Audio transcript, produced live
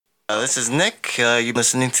This is Nick. You're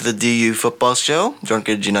listening to the DU Football Show,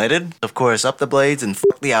 Drunkard United. Of course, up the Blades and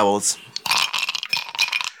fuck the Owls.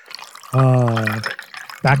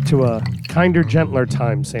 Back to a kinder, gentler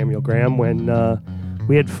time, Samuel Graham, when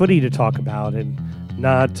we had footy to talk about and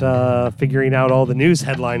not figuring out all the news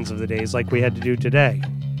headlines of the days like we had to do today.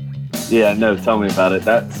 Yeah, no, tell me about it.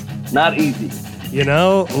 That's not easy. You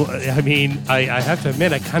know, I mean, I have to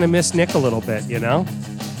admit, I kind of miss Nick a little bit, you know?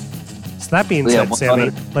 So that being said,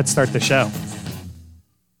 Sammy, let's start the show.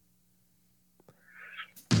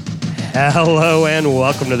 Hello and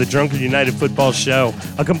welcome to the Drunkard United Football Show,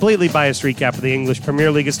 a completely biased recap of the English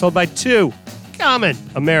Premier League as told by two common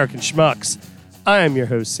American schmucks. I am your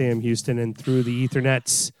host, Sam Houston, and through the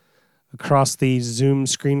Ethernets, across the Zoom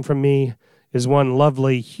screen from me, is one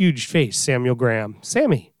lovely, huge face, Samuel Graham.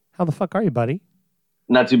 Sammy, how the fuck are you, buddy?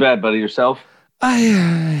 Not too bad, buddy. Yourself?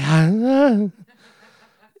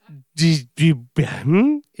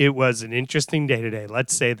 It was an interesting day today.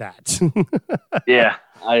 Let's say that. Yeah,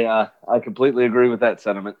 I completely agree with that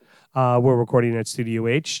sentiment. We're recording at Studio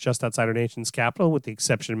H, just outside our nation's capital, with the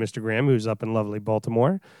exception of Mr. Graham, who's up in lovely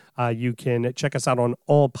Baltimore. You can check us out on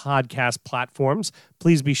all podcast platforms.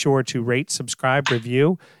 Please be sure to rate, subscribe,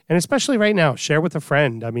 review, and especially right now, share with a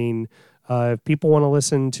friend. I mean, if people want to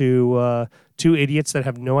listen to two idiots that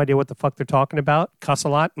have no idea what the fuck they're talking about, cuss a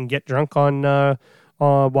lot, and get drunk on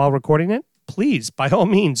while recording it, please, by all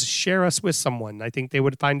means, share us with someone. I think they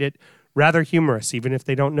would find it rather humorous, even if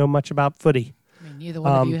they don't know much about footy. I mean, neither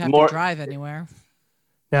one of you have to drive anywhere.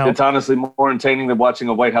 Now, it's honestly more entertaining than watching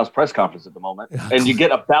a White House press conference at the moment. And you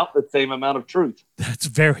get about the same amount of truth. That's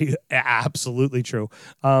absolutely true.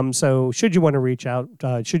 So should you want to reach out,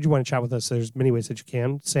 should you want to chat with us, there's many ways that you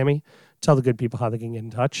can. Sammy, tell the good people how they can get in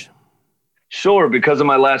touch. Sure. Because of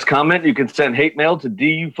my last comment, you can send hate mail to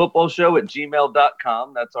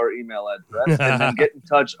dufootballshow@gmail.com. That's our email address. And then get in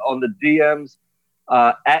touch on the DMs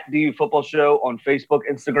at DU Football Show on Facebook,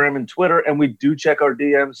 Instagram, and Twitter. And we do check our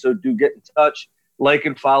DMs, so do get in touch. Like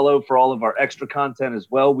and follow for all of our extra content as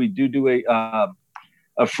well. We do a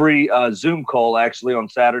free Zoom call actually on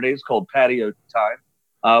Saturdays called Patio Time,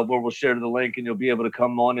 where we'll share the link and you'll be able to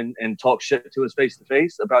come on and talk shit to us face to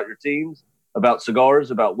face about your teams, about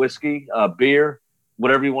cigars, about whiskey, beer,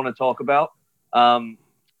 whatever you want to talk about. And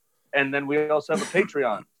then we also have a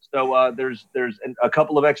Patreon. So there's a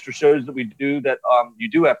couple of extra shows that we do that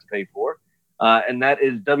you do have to pay for. And that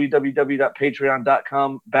is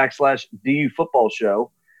www.patreon.com/DU Football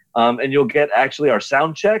Show. And you'll get actually our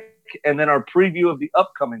sound check and then our preview of the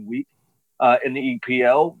upcoming week in the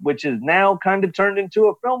EPL, which is now kind of turned into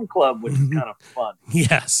a film club, which is kind of fun.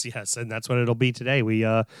 Yes. And that's what it'll be today.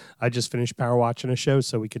 I just finished power watching a show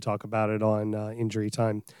so we could talk about it on Injury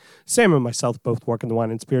Time. Sam and myself both work in the wine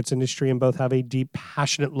and spirits industry and both have a deep,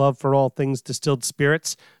 passionate love for all things distilled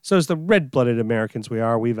spirits. So as the red-blooded Americans we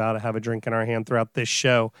are, we vow to have a drink in our hand throughout this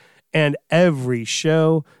show and every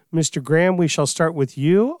show. Mr. Graham, we shall start with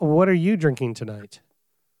you. What are you drinking tonight?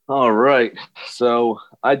 All right. So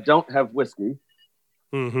I don't have whiskey,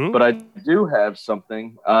 but I do have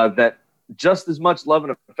something that just as much love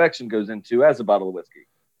and affection goes into as a bottle of whiskey.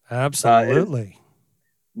 Absolutely.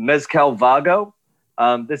 Mezcal Vago.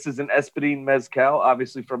 This is an Espadín Mezcal,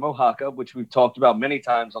 obviously from Oaxaca, which we've talked about many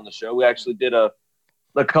times on the show. We actually did a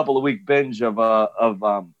couple of week binge of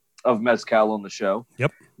Mezcal on the show.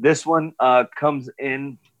 Yep. This one comes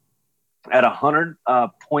in at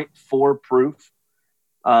 100.4 proof.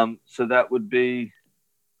 So that would be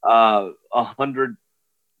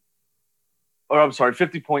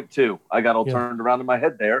 50.2. I got all turned around in my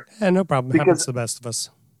head there. Yeah, no problem. Happens to the best of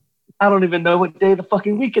us. I don't even know what day of the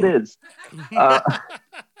fucking week it is.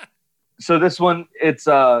 So this one, it's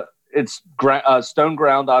stone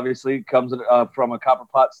ground, obviously. Comes from a copper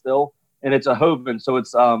pot still, and it's a Joven, so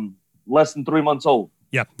it's less than 3 months old.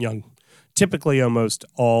 Yeah, young. Typically, almost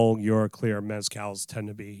all your clear mezcals tend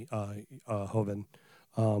to be Joven.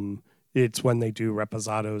 It's when they do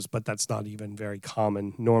reposados, but that's not even very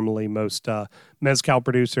common. Normally, most mezcal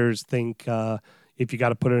producers think if you got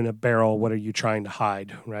to put it in a barrel, what are you trying to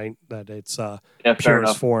hide, right? That it's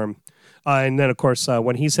purest form. And then, of course,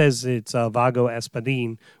 when he says it's Vago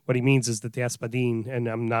Espadín, what he means is that the Espadín, and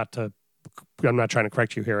I'm not trying to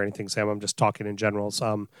correct you here or anything, Sam. I'm just talking in general.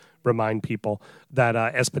 So remind people that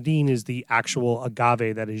Espadín is the actual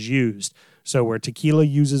agave that is used. So where tequila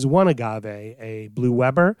uses one agave, a Blue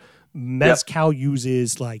Weber, mezcal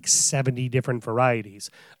uses like 70 different varieties.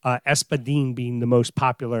 Espadín being the most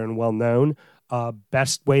popular and well-known.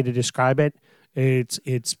 Best way to describe it, it's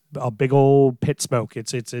a big old pit smoke.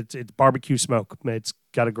 It's barbecue smoke. It's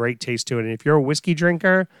got a great taste to it. And if you're a whiskey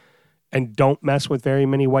drinker and don't mess with very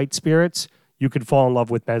many white spirits, you could fall in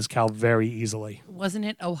love with mezcal very easily. Wasn't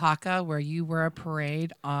it Oaxaca where you were a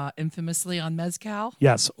parade infamously on mezcal?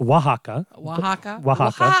 Yes, Oaxaca.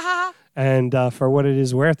 Oaxaca. And for what it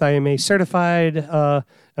is worth, I am a certified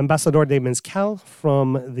ambassador de mezcal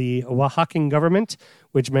from the Oaxacan government,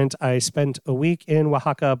 which meant I spent a week in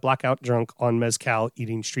Oaxaca blackout drunk on mezcal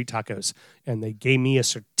eating street tacos. And they gave me a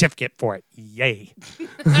certificate for it. Yay.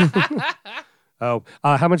 How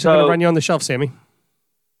much is it going to run you on the shelf, Sammy?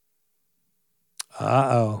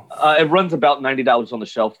 It runs about $90 on the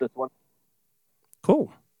shelf, this one.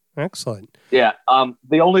 Cool. Excellent. Yeah.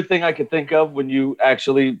 The only thing I could think of when you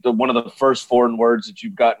actually, one of the first foreign words that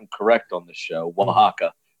you've gotten correct on this show,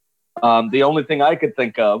 Oaxaca. The only thing I could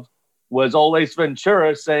think of was Ole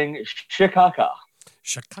Ventura saying Shikaka.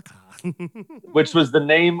 Shikaka. Which was the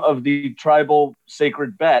name of the tribal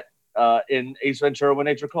sacred bet in Ace Ventura When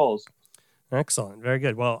Nature Calls. Excellent. Very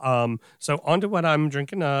good. Well, so on to what I'm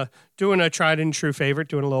drinking. Doing a tried and true favorite,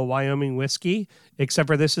 doing a little Wyoming whiskey, except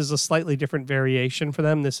for this is a slightly different variation for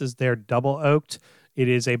them. This is their double oaked. It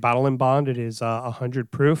is a bottle and bond. It is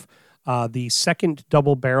 100 proof. The second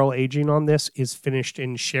double barrel aging on this is finished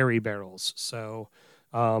in sherry barrels. So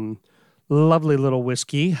lovely little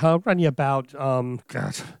whiskey. I'll run you about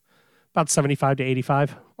 75 to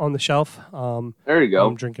 85 on the shelf. There you go.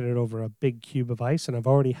 I'm drinking it over a big cube of ice, and I've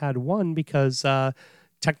already had one because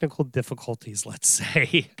technical difficulties, let's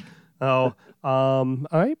say. All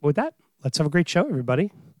right. With that, let's have a great show,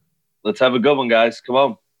 everybody. Let's have a good one, guys. Come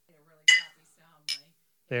on.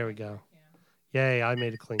 There we go. Yay, I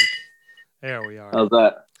made a clink. There we are. How's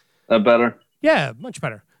that? That better? Yeah, much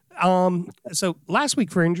better. So last week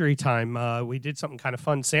for injury time, we did something kind of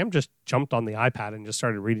fun. Sam just jumped on the iPad and just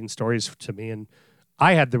started reading stories to me, and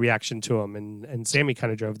I had the reaction to them, and Sammy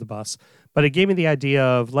kind of drove the bus. But it gave me the idea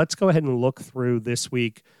of let's go ahead and look through this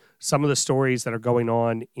week some of the stories that are going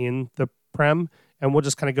on in the Prem, and we'll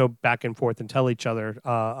just kind of go back and forth and tell each other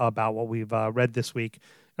about what we've read this week.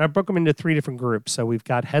 And I broke them into 3 different groups. So we've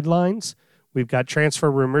got headlines, we've got transfer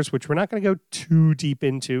rumors, which we're not going to go too deep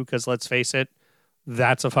into because let's face it,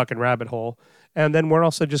 that's a fucking rabbit hole. And then we're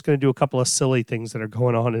also just going to do a couple of silly things that are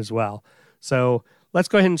going on as well. So let's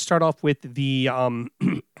go ahead and start off with the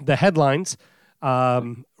the headlines.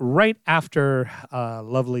 Right after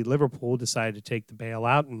lovely Liverpool decided to take the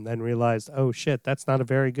bailout and then realized, oh shit, that's not a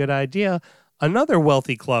very good idea. Another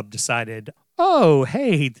wealthy club decided, oh,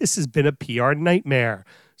 hey, this has been a PR nightmare.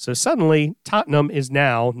 So suddenly Tottenham is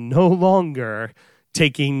now no longer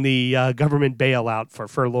taking the government bailout for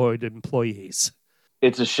furloughed employees.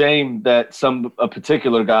 It's a shame that a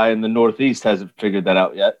particular guy in the Northeast hasn't figured that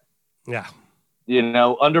out yet. Yeah. You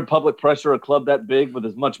know, under public pressure, a club that big with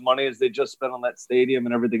as much money as they just spent on that stadium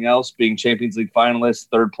and everything else, being Champions League finalists,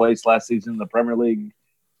 3rd place last season in the Premier League,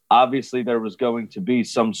 obviously there was going to be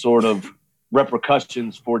some sort of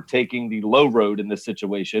repercussions for taking the low road in this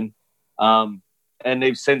situation. And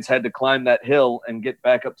they've since had to climb that hill and get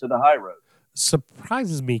back up to the high road.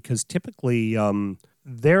 Surprises me because typically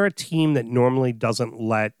they're a team that normally doesn't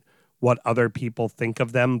let what other people think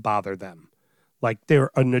of them bother them. Like they're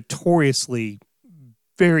a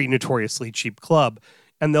very notoriously cheap club,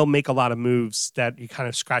 and they'll make a lot of moves that you kind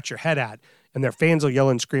of scratch your head at, and their fans will yell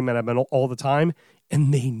and scream at them all the time,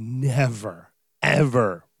 and they never,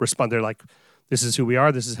 ever respond. They're like, this is who we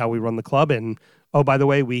are, this is how we run the club, and oh, by the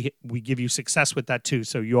way, we give you success with that too,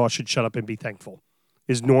 so you all should shut up and be thankful,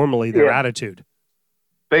 is normally their attitude.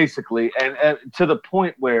 Basically, and to the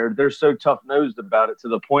point where they're so tough-nosed about it, to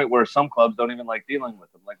the point where some clubs don't even like dealing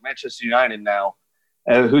with them, like Manchester United now,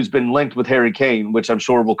 who's been linked with Harry Kane, which I'm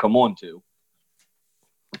sure we'll come on to.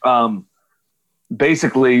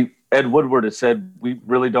 Basically, Ed Woodward has said, we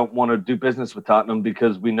really don't want to do business with Tottenham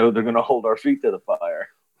because we know they're going to hold our feet to the fire.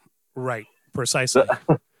 Right, precisely.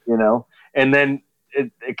 You know, and then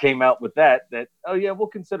it came out with that, oh, yeah, we'll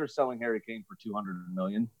consider selling Harry Kane for $200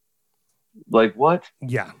 million. Like what?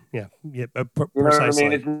 Yeah. You know what I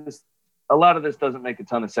mean? A lot of this doesn't make a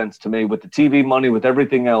ton of sense to me. With the TV money, with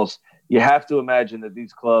everything else, you have to imagine that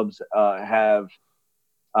these clubs have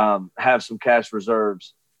some cash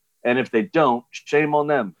reserves, and if they don't, shame on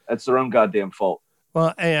them. That's their own goddamn fault.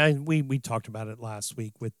 Well, we talked about it last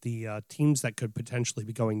week with the teams that could potentially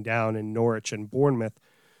be going down in Norwich and Bournemouth.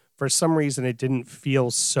 For some reason, it didn't feel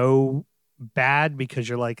so bad because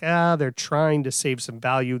you're like, they're trying to save some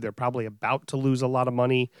value. They're probably about to lose a lot of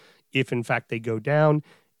money if, in fact, they go down.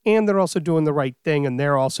 And they're also doing the right thing, and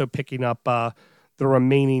they're also picking up the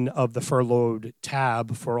remaining of the furloughed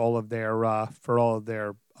tab for all of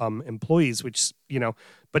their employees. Which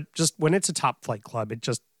but just when it's a top flight club,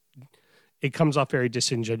 it comes off very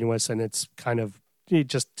disingenuous, and it's kind of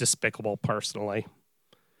just despicable. Personally,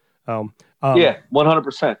 Yeah,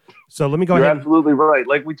 100%. So let me go You're ahead. absolutely right.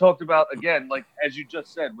 Like we talked about, again, like as you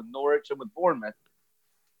just said, with Norwich and with Bournemouth,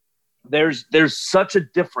 there's such a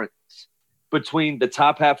difference between the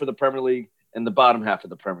top half of the Premier League and the bottom half of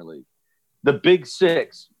the Premier League. The big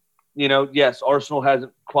six, yes, Arsenal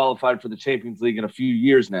hasn't qualified for the Champions League in a few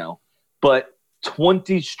years now, but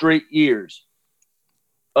 20 straight years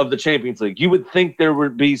of the Champions League, you would think there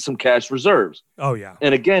would be some cash reserves. Oh, yeah.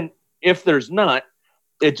 And again, if there's not,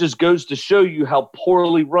 it just goes to show you how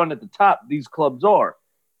poorly run at the top these clubs are.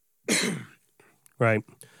 Right.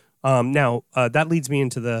 Now, that leads me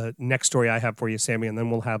into the next story I have for you, Sammy, and then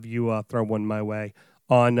we'll have you throw one my way.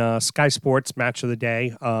 On Sky Sports Match of the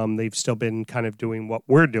Day, they've still been kind of doing what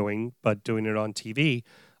we're doing, but doing it on TV.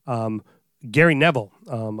 Gary Neville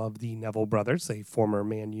of the Neville Brothers, a former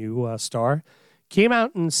Man U star, came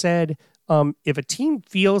out and said if a team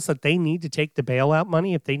feels that they need to take the bailout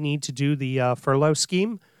money, if they need to do the furlough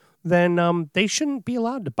scheme, then they shouldn't be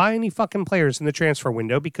allowed to buy any fucking players in the transfer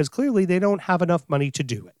window because clearly they don't have enough money to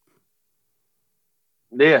do it.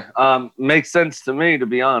 Yeah, makes sense to me, to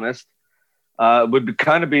be honest. Would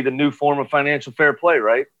kind of be the new form of financial fair play,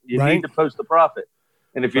 right? You need to post a profit.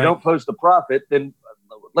 And if you don't post a profit, then,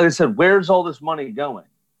 like I said, where's all this money going?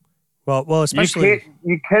 Well, especially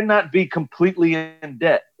you cannot be completely in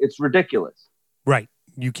debt. It's ridiculous. Right.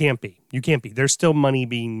 You can't be. There's still money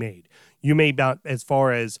being made. You may not, as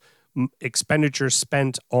far as expenditures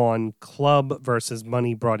spent on club versus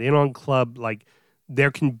money brought in on club, like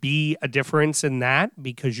there can be a difference in that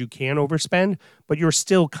because you can overspend, but you're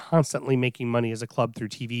still constantly making money as a club through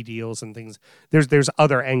TV deals and things. There's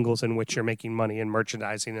other angles in which you're making money in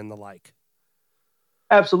merchandising and the like.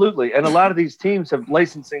 Absolutely. And a lot of these teams have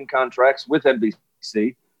licensing contracts with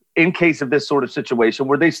NBC in case of this sort of situation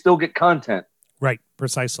where they still get content. Right,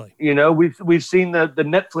 precisely. We've seen the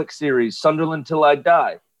Netflix series, Sunderland Till I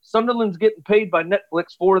Die. Sunderland's getting paid by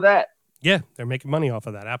Netflix for that. Yeah, they're making money off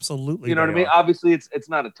of that. Absolutely. You know what I mean? Obviously, it's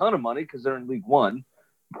not a ton of money because they're in League One,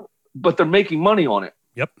 but they're making money on it.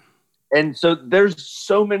 Yep. And so there's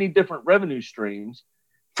so many different revenue streams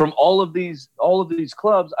from all of these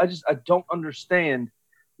clubs. I don't understand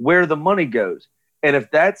where the money goes. And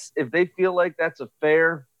if they feel like that's a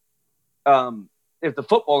fair, if the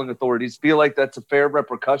footballing authorities feel like that's a fair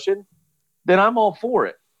repercussion, then I'm all for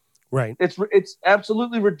it. Right. It's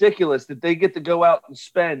absolutely ridiculous that they get to go out and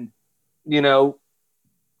spend, $100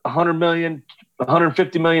 million,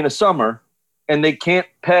 $150 million a summer, and they can't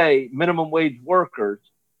pay minimum wage workers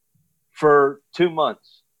for 2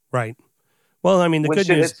 months. Right. Well, I mean, the good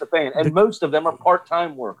news hits the fan, and most of them are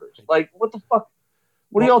part-time workers. Like, what the fuck?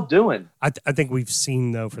 What are y'all doing? I think we've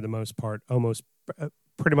seen, though, for the most part, almost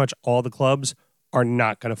pretty much all the clubs are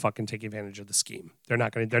not going to fucking take advantage of the scheme. They're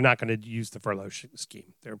not going to use the furlough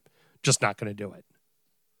scheme. They're just not going to do it.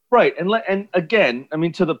 Right. And again, I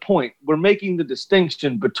mean, to the point, we're making the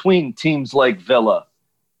distinction between teams like Villa,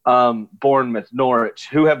 Bournemouth, Norwich,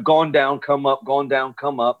 who have gone down, come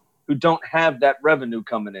up, who don't have that revenue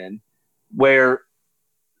coming in, where,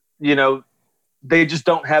 they just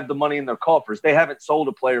don't have the money in their coffers. They haven't sold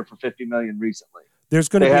a player for $50 million recently. There's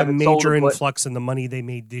going to be a major influx in the money they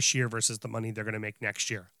made this year versus the money they're going to make next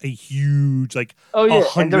year. A huge,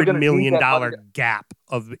 $100 million gap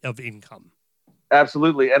of income.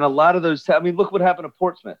 Absolutely. And a lot of those, look what happened to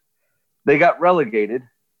Portsmouth. They got relegated,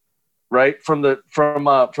 right, from the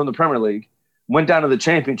Premier League, went down to the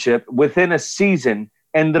Championship. Within a season,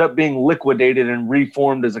 ended up being liquidated and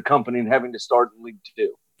reformed as a company and having to start in League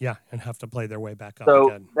Two. Yeah, and have to play their way back up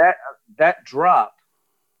again. So that drop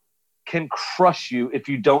can crush you if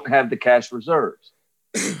you don't have the cash reserves.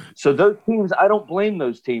 So those teams, I don't blame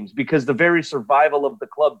those teams because the very survival of the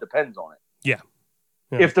club depends on it. Yeah.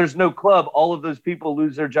 If there's no club, all of those people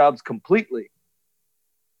lose their jobs completely.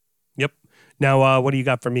 Yep. Now, what do you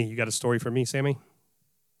got for me? You got a story for me, Sammy?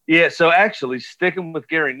 Yeah, so actually, sticking with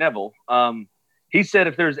Gary Neville, he said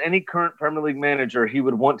if there's any current Premier League manager he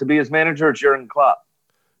would want to be his manager, it's Jurgen Klopp.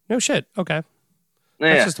 No shit. Okay.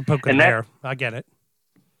 Yeah. That's just a poke in the air. I get it.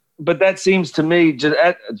 But that seems to me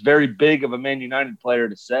it's very big of a Man United player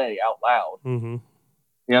to say out loud. Mm-hmm.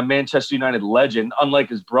 Yeah, Manchester United legend, unlike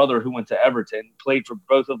his brother who went to Everton, played for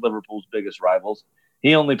both of Liverpool's biggest rivals.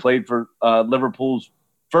 He only played for Liverpool's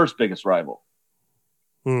first biggest rival.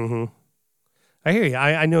 Mm-hmm. I hear you.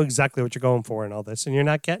 I know exactly what you're going for in all this, and you're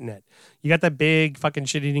not getting it. You got that big fucking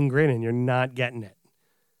shit-eating grin, and you're not getting it.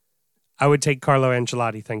 I would take Carlo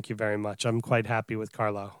Ancelotti. Thank you very much. I'm quite happy with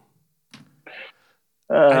Carlo.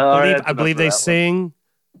 I believe they sing.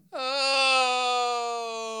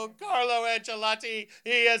 Oh, Carlo Ancelotti.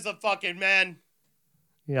 He is the fucking man.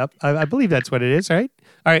 Yep. I believe that's what it is, right?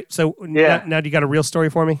 All right. So now do you got a real story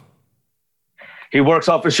for me? He works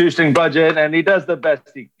off a shoestring budget, and he does the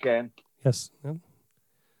best he can. Yes. Yep.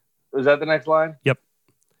 Is that the next line? Yep.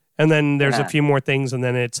 And then there's a few more things, and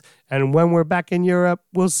then it's, and when we're back in Europe,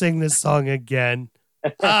 we'll sing this song again.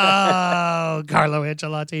 Oh, Carlo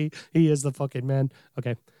Ancelotti. He is the fucking man.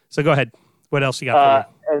 Okay. So go ahead. What else you got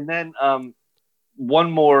for me? And then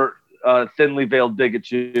one more thinly veiled dig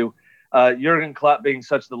at you. Jurgen Klopp, being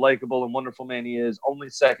such the likable and wonderful man he is, only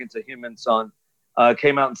second to him and Son,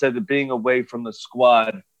 came out and said that being away from the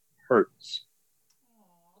squad hurts.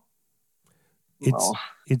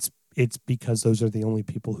 It's because those are the only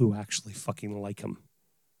people who actually fucking like him.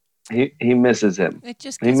 He misses him. It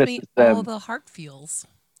just gives me all the heart feels.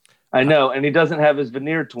 I know, and he doesn't have his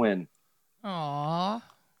veneer twin. Aww.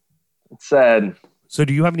 It's sad. So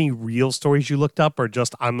do you have any real stories you looked up, or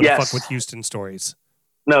just I'm going to fuck with Houston stories?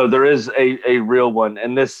 No, there is a real one,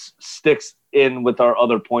 and this sticks in with our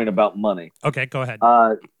other point about money. Okay, go ahead.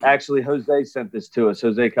 Actually, Jose sent this to us.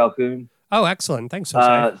 Jose Calhoun. Oh, excellent. Thanks,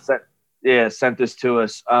 Jose. Sent this to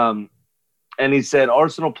us. And he said,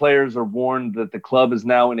 Arsenal players are warned that the club is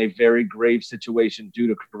now in a very grave situation due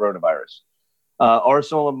to coronavirus.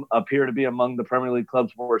 Arsenal appear to be among the Premier League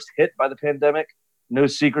clubs worst hit by the pandemic. No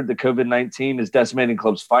secret that COVID-19 is decimating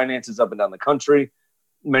clubs' finances up and down the country.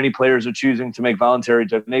 Many players are choosing to make voluntary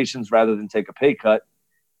donations rather than take a pay cut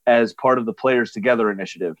as part of the Players Together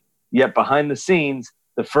initiative. Yet behind the scenes,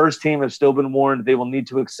 the first team have still been warned they will need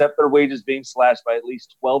to accept their wages being slashed by at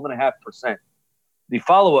least 12.5%. The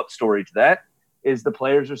follow-up story to that is the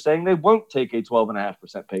players are saying they won't take a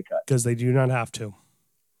 12.5% pay cut. Because they do not have to.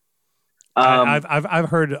 I've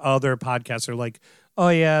heard other podcasts are like, oh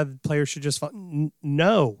yeah, the players should just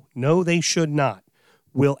no, they should not.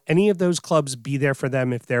 Will any of those clubs be there for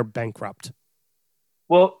them if they're bankrupt?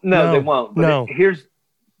 Well, no, they won't. But no.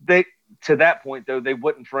 To that point though, they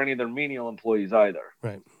wouldn't for any of their menial employees either.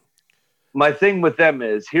 Right. My thing with them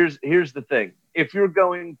is here's the thing. If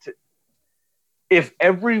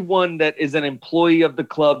everyone that is an employee of the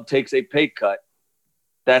club takes a pay cut,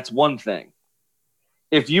 that's one thing.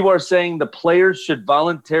 If you are saying the players should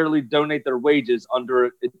voluntarily donate their wages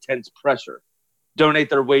under intense pressure, donate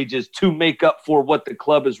their wages to make up for what the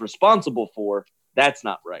club is responsible for, that's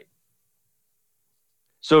not right.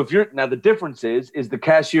 So now the difference is the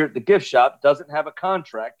cashier at the gift shop doesn't have a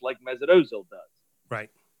contract like Mesut Ozil does.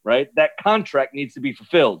 Right? That contract needs to be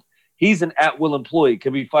fulfilled. He's an at-will employee,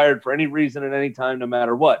 can be fired for any reason at any time, no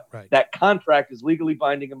matter what. Right. That contract is legally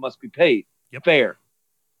binding and must be paid. Yep. Fair.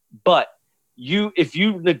 But if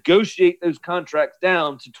you negotiate those contracts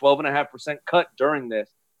down to 12.5% cut during this,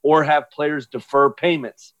 or have players defer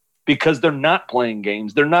payments because they're not playing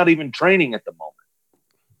games, they're not even training at the moment.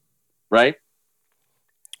 Right?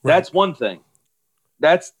 That's one thing.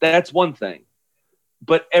 That's one thing.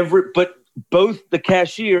 But both the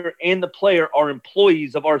cashier and the player are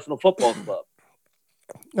employees of Arsenal Football Club.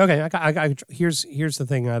 Okay, here's the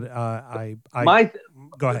thing.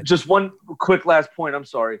 Go ahead. Just one quick last point. I'm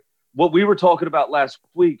sorry. What we were talking about last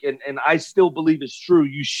week, and I still believe is true.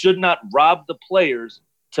 You should not rob the players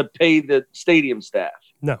to pay the stadium staff.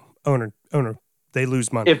 No, owner, they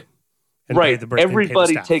lose money.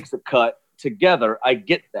 Everybody takes a cut together. I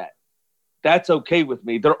get that. That's okay with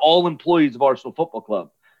me. They're all employees of Arsenal Football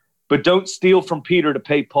Club. But don't steal from Peter to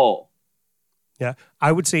pay Paul. Yeah,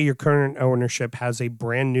 I would say your current ownership has a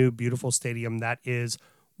brand new, beautiful stadium that is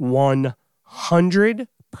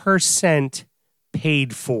 100%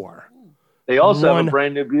 paid for. They also have a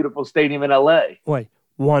brand new, beautiful stadium in LA. Wait,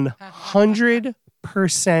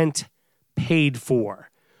 100% paid for.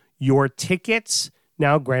 Your tickets,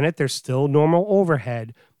 now granted, there's still normal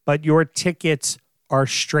overhead, but your tickets are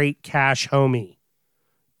straight cash, homie.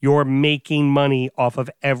 You're making money off of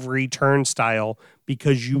every turnstile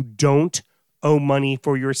because you don't owe money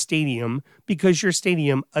for your stadium because your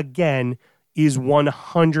stadium, again, is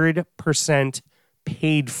 100%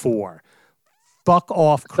 paid for. Fuck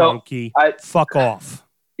off, Kroenke. Fuck off.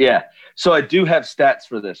 Yeah. So I do have stats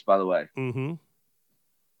for this, by the way.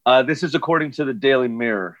 Mm-hmm. This is according to the Daily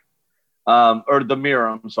Mirror. Or the Mirror,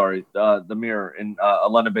 I'm sorry. The Mirror, in a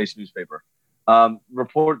London-based newspaper.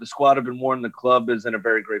 Report the squad have been warned the club is in a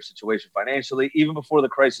very grave situation financially. Even before the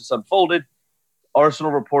crisis unfolded,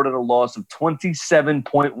 Arsenal reported a loss of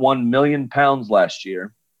 £27.1 million last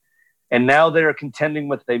year. And now they are contending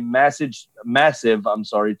with a massive,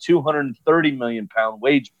 £230 million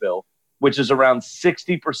wage bill, which is around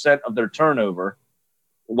 60% of their turnover,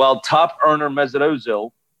 while top earner Mesut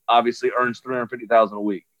Ozil obviously earns $350,000 a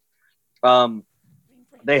week.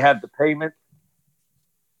 They have the payment.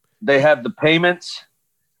 They have the payments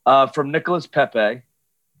from Nicolas Pepe,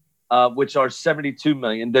 which are $72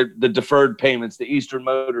 million. The deferred payments, the Eastern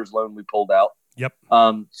Motors loan we pulled out, Yep.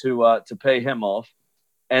 To pay him off.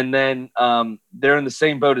 And then they're in the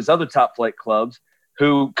same boat as other top flight clubs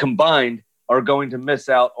who combined are going to miss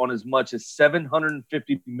out on as much as £750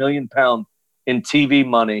 million in TV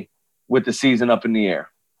money with the season up in the air.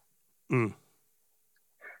 Mm.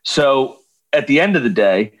 So at the end of the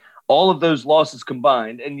day, all of those losses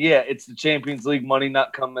combined, and yeah, it's the Champions League money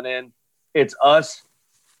not coming in. It's us.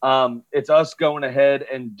 It's us going ahead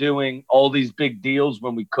and doing all these big deals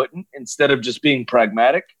when we couldn't, instead of just being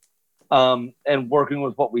pragmatic and working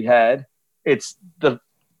with what we had. It's the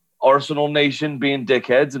Arsenal nation being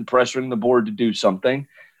dickheads and pressuring the board to do something.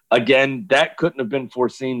 Again, that couldn't have been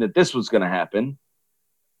foreseen that this was going to happen.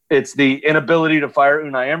 It's the inability to fire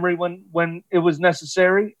Unai Emery when it was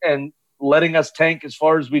necessary and letting us tank as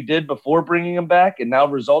far as we did before bringing him back, and now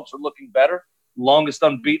results are looking better. Longest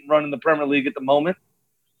unbeaten run in the Premier League at the moment.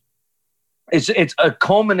 It's a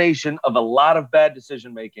culmination of a lot of bad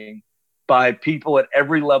decision-making by people at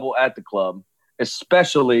every level at the club,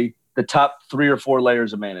 especially the top 3 or 4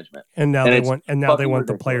 layers of management. And now they want ridiculous.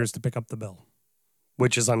 the players to pick up the bill,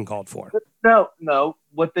 which is uncalled for. No.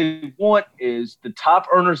 What they want is the top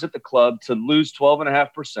earners at the club to lose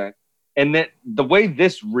 12.5%. And that the way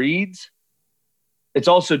this reads, it's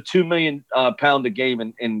also £2 million pound a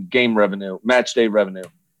game in game revenue, match day revenue.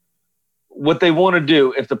 What they want to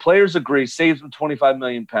do, if the players agree, saves them £25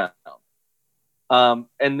 million.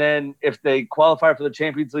 And then if they qualify for the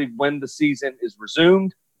Champions League when the season is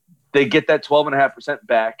resumed, they get that 12.5%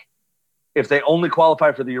 back. If they only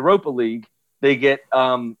qualify for the Europa League, they get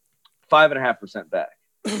 5.5% back.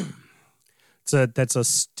 That's a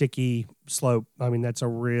sticky slope. I mean, that's a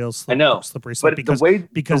real slippery slope. But the way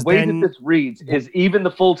that this reads is even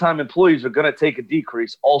the full-time employees are going to take a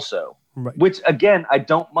decrease also, right. Which, again, I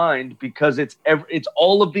don't mind because it's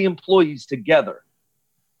all of the employees together.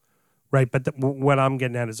 Right, but what I'm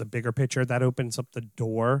getting at is a bigger picture. That opens up the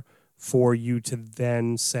door for you to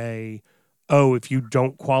then say, oh, if you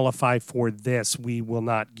don't qualify for this, we will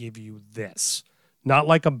not give you this. Not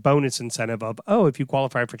like a bonus incentive of, oh, if you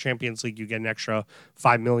qualify for Champions League, you get an extra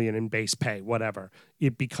 $5 million in base pay, whatever.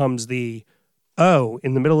 It becomes in the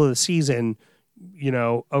middle of the season,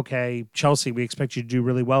 okay, Chelsea, we expect you to do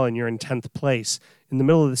really well and you're in 10th place. In the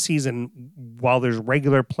middle of the season, while there's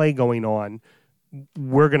regular play going on,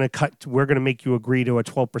 we're going to make you agree to a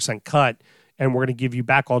 12% cut, and we're going to give you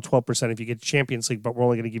back all 12% if you get to Champions League, but we're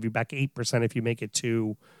only going to give you back 8% if you make it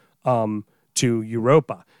to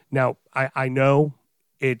Europa. Now, I know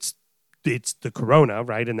it's the corona,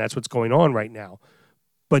 right? And that's what's going on right now.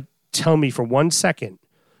 But tell me for 1 second,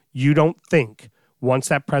 you don't think once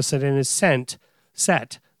that precedent is set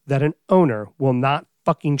that an owner will not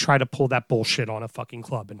fucking try to pull that bullshit on a fucking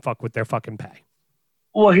club and fuck with their fucking pay?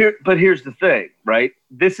 Well, here's the thing, right?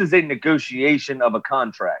 This is a negotiation of a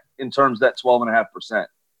contract in terms of that 12.5%.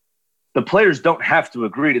 The players don't have to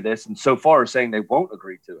agree to this, and so far are saying they won't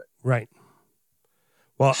agree to it. Right.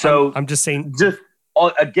 Well, so I'm just saying.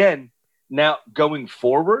 Again, now going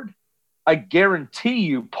forward, I guarantee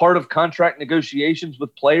you part of contract negotiations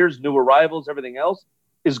with players, new arrivals, everything else,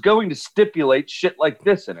 is going to stipulate shit like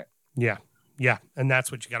this in it. Yeah, and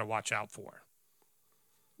that's what you got to watch out for.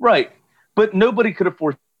 Right. But nobody could have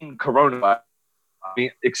foreseen coronavirus,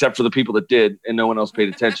 except for the people that did, and no one else paid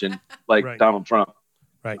attention, like right. Donald Trump.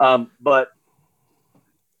 Right. But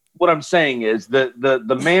what I'm saying is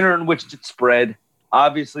the manner in which it spread,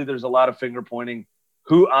 obviously there's a lot of finger pointing.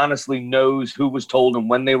 Who honestly knows who was told and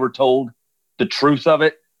when they were told the truth of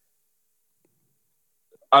it?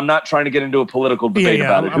 I'm not trying to get into a political debate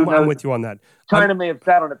about it. I'm with you on that. China may have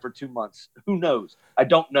sat on it for 2 months. Who knows? I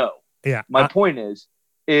don't know. Yeah. My point is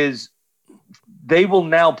they will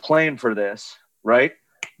now plan for this, right?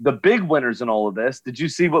 The big winners in all of this. Did you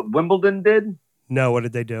see what Wimbledon did? No, what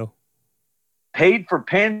did they do? Paid for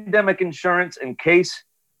pandemic insurance in case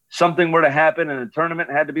something were to happen and a tournament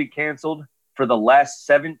had to be canceled for the last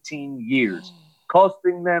 17 years,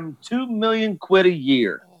 costing them $2 million a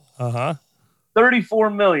year. 34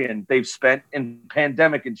 million they've spent in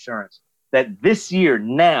pandemic insurance that this year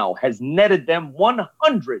now has netted them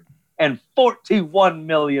 141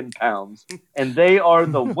 million pounds, and they are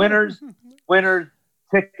the winners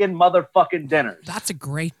chicken motherfucking dinners. That's a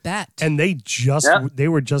great bet. And they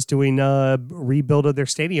were just doing a rebuild of their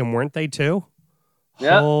stadium, weren't they too?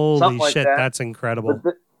 Yeah, holy shit, that's incredible.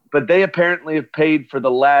 But they apparently have paid for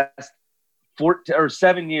the last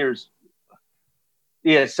 7 years.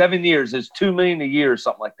 Yeah, 7 years is $2 million a year or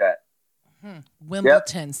something like that.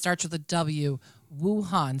 Wimbledon starts with a W.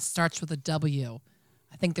 Wuhan starts with a W.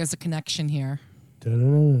 I think there's a connection here.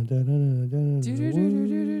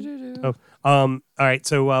 Oh, all right.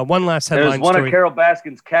 So one last There was headline one story. of Carol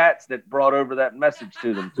Baskin's cats that brought over that message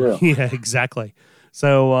to them too. Yeah, exactly.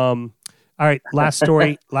 So, all right. Last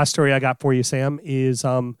story I got for you, Sam, is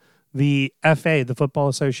the FA, the Football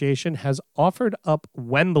Association, has offered up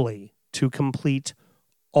Wembley to complete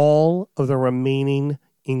all of the remaining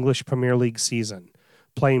English Premier League season.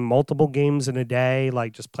 Playing multiple games in a day,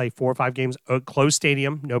 like just play 4 or 5 games, a closed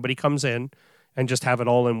stadium, nobody comes in, and just have it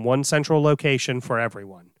all in one central location for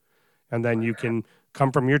everyone. And then you can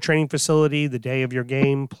come from your training facility the day of your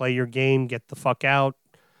game, play your game, get the fuck out.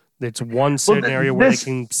 It's one scenario where they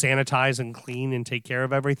can sanitize and clean and take care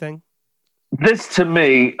of everything. This to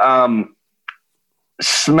me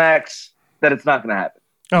smacks that it's not going to happen.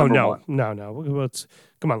 Oh, No. Well,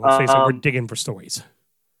 come on, let's face it. We're digging for stories.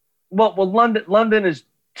 Well, London is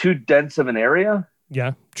too dense of an area.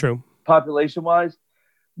 Yeah, true. Population-wise.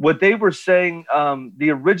 What they were saying,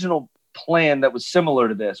 the original plan that was similar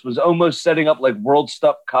to this was almost setting up like World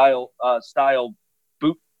style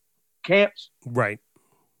boot camps. Right.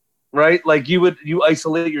 Like you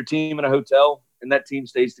isolate your team in a hotel and that team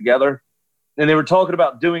stays together. And they were talking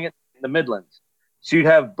about doing it in the Midlands. So you'd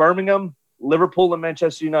have Birmingham, Liverpool, and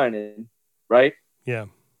Manchester United, right? Yeah.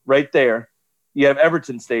 Right there. You have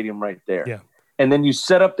Everton Stadium right there. Yeah. And then you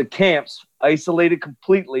set up the camps isolated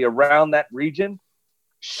completely around that region.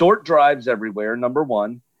 Short drives everywhere, number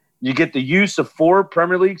one. You get the use of 4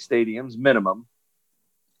 Premier League stadiums minimum.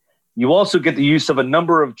 You also get the use of a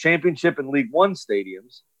number of Championship and League One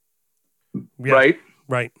stadiums. Yeah. Right?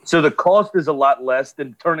 Right. So the cost is a lot less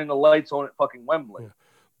than turning the lights on at fucking Wembley. Yeah.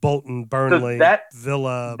 Bolton, Burnley, So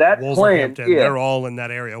Villa, that Wolverhampton, plan, yeah. They're all in that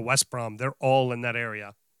area. West Brom, they're all in that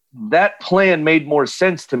area. That plan made more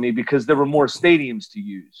sense to me because there were more stadiums to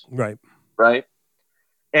use. Right. Right?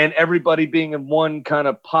 And everybody being in one kind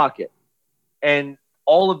of pocket. And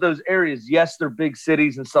all of those areas, yes, they're big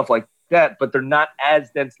cities and stuff like that, but they're not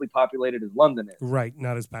as densely populated as London is. Right.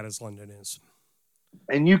 Not as bad as London is.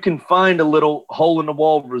 And you can find a little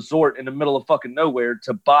hole-in-the-wall resort in the middle of fucking nowhere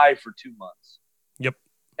to buy for 2 months. Yep.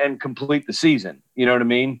 And complete the season. You know what I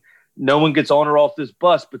mean? No one gets on or off this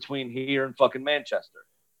bus between here and fucking Manchester.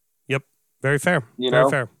 Yep. Very fair. You Very know?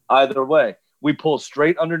 fair. Either way. We pull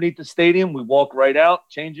straight underneath the stadium. We walk right out.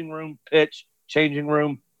 Changing room, pitch, changing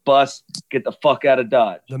room, bus, get the fuck out of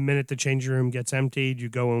Dodge. The minute the changing room gets emptied, you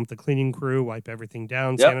go in with the cleaning crew, wipe everything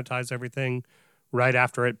down, Yep. sanitize everything. Right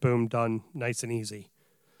after it, boom, done. Nice and easy.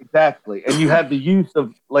 Exactly. And you have the use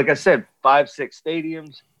of, like I said, 5-6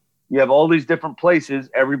 stadiums. You have all these different places.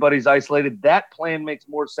 Everybody's isolated. That plan makes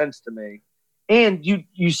more sense to me. And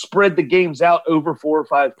you spread the games out over 4 or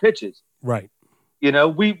 5 pitches. Right. You know,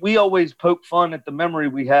 we always poke fun at the memory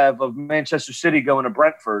we have of Manchester City going to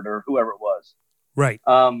Brentford or whoever it was. Right.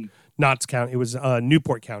 Notts County. It was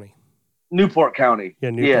Newport County. Newport County.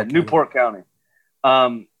 Yeah, Newport County.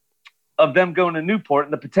 Of them going to Newport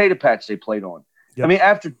and the potato patch they played on. Yep. I mean,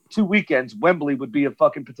 after 2 weekends, Wembley would be a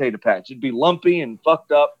fucking potato patch. It'd be lumpy and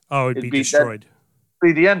fucked up. Oh, it'd be destroyed.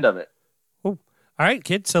 That'd be the end of it. Oh. All right,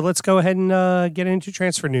 kids. So let's go ahead and get into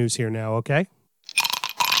transfer news here now, okay?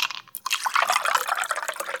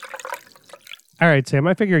 All right, Sam,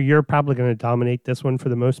 I figure you're probably going to dominate this one for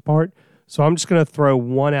the most part. So I'm just going to throw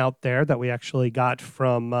one out there that we actually got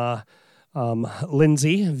from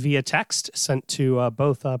Lindsay via text, sent to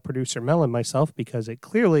both producer Mel and myself because it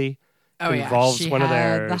clearly involves she one of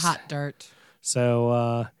had theirs. the hot dirt.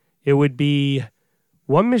 So it would be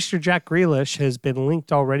one Mr. Jack Grealish has been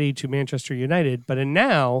linked already to Manchester United, but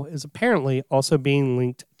now is apparently also being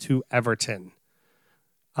linked to Everton.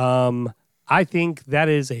 I think that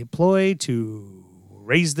is a ploy to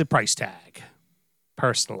raise the price tag,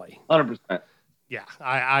 personally. 100%. Yeah,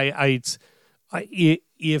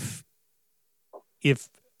 if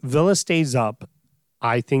Villa stays up,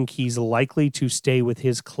 I think he's likely to stay with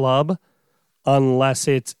his club unless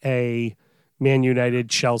it's a Man United,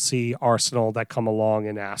 Chelsea, Arsenal that come along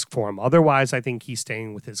and ask for him. Otherwise, I think he's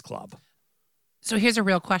staying with his club. So here's a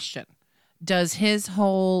real question. Does his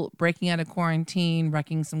whole breaking out of quarantine,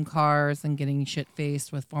 wrecking some cars, and getting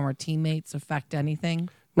shit-faced with former teammates affect anything?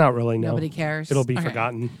 Not really, no. Nobody cares? It'll be Okay.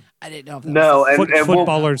 forgotten. I didn't know if that No, was... and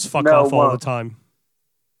Footballers fuck off all the time.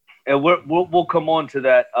 And we'll come on to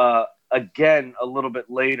that again a little bit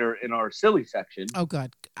later in our silly section. Oh,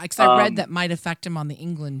 good. Because I read that might affect him on the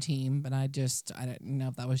England team, but I didn't know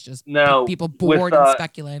if that was just people bored and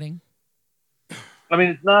speculating. I mean,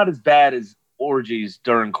 it's not as bad as orgies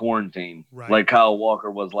during quarantine, like Kyle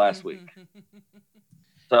Walker was last week.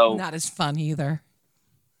 So not as fun either.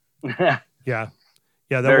 Yeah, that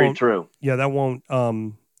very won't, true. Yeah, that won't.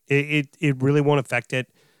 It really won't affect it.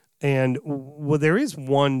 And well, there is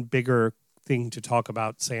one bigger thing to talk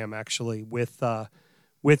about, Sam, actually, with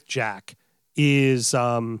Jack is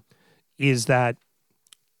that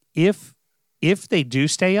if they do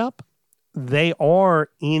stay up, they are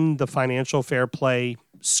in the financial fair play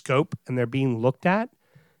scope and they're being looked at,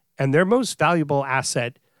 and their most valuable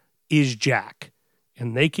asset is Jack,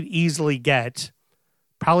 and they could easily get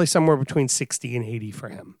probably somewhere between 60 and 80 for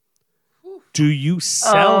him. Do you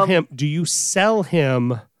sell him? Do you sell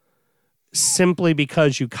him simply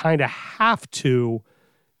because you kind of have to?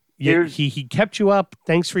 He kept you up.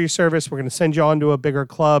 Thanks for your service. We're going to send you on to a bigger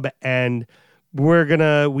club, and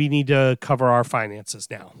we need to cover our finances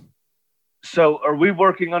now. So are we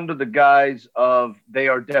working under the guise of they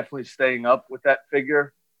are definitely staying up with that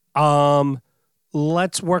figure?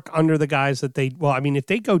 Let's work under the guise that if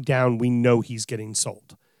they go down, we know he's getting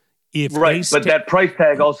sold. But that price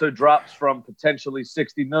tag also drops from potentially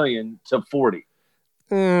 60 million to 40.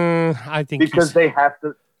 I think because they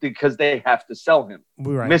have to sell him.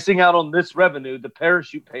 Right. Missing out on this revenue, the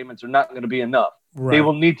parachute payments are not going to be enough. Right. They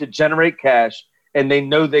will need to generate cash, and they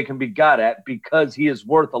know they can be got at because he is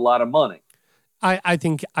worth a lot of money. I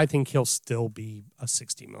think he'll still be a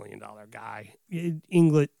 $60 million guy.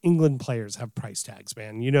 England players have price tags,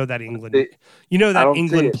 man. You know that England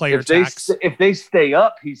player tax. If they stay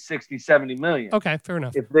up, he's 60, 70 million. Okay, fair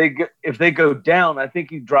enough. If they go down, I think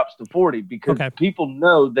he drops to 40 because people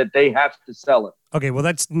know that they have to sell him. Okay, well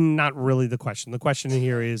that's not really the question. The question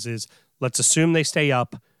here is let's assume they stay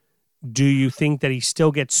up. Do you think that he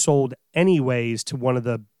still gets sold anyways to one of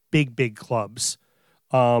the big clubs?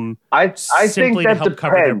 I think that help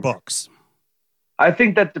cover their books. I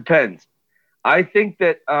think that depends. I think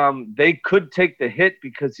that they could take the hit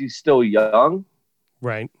because he's still young.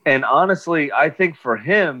 Right. And honestly, I think for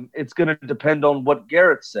him, it's going to depend on what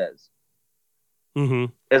Gareth says.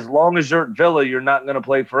 Mm-hmm. As long as you're at Villa, you're not going to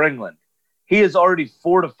play for England. He has already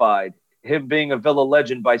fortified him being a Villa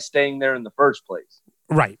legend by staying there in the first place.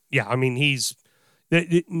 Right. Yeah. I mean,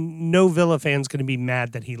 no Villa fan's going to be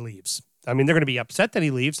mad that he leaves. I mean, they're going to be upset that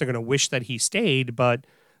he leaves. They're going to wish that he stayed, but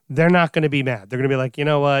they're not going to be mad. They're going to be like, you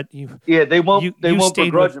know what? They won't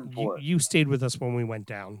begrudge him for it. You stayed with us when we went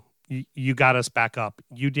down. You got us back up.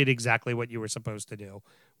 You did exactly what you were supposed to do.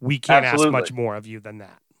 We can't ask much more of you than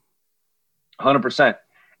that. 100%.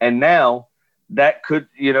 And now that could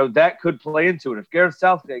play into it. If Gareth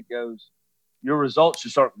Southgate goes, your results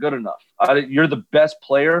just aren't good enough. You're the best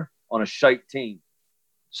player on a shite team.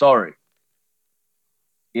 Sorry.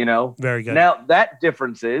 Very good. Now that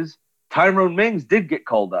difference is Tyrone Mings did get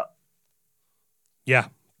called up. Yeah,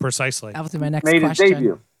 precisely. That was my next question. Made his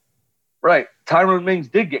debut. Right. Tyrone Mings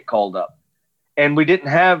did get called up. And we didn't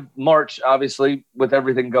have March, obviously, with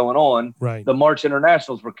everything going on. Right. The March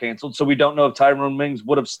internationals were canceled, so we don't know if Tyrone Mings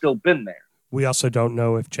would have still been there. We also don't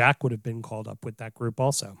know if Jack would have been called up with that group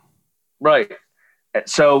also. Right.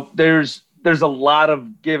 So there's a lot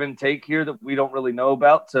of give and take here that we don't really know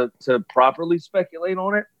about to properly speculate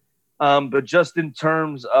on it. But just in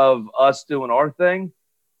terms of us doing our thing,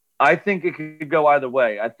 I think it could go either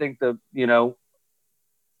way. I think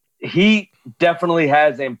he definitely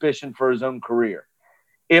has ambition for his own career.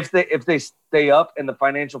 If they stay up and the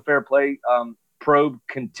financial fair play probe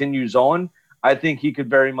continues on, I think he could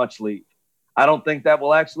very much leave. I don't think that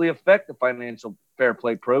will actually affect the financial fair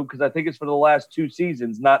play probe because I think it's for the last 2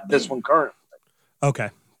 seasons, not this one currently. Okay,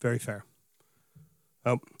 very fair.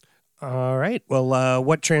 Oh, all right. Well,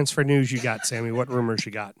 what transfer news you got, Sammy? What rumors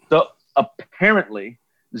you got? So apparently,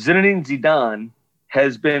 Zinedine Zidane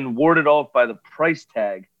has been warded off by the price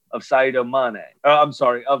tag of Sadio Mane. Of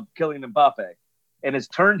Kylian Mbappe, and has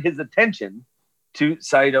turned his attention to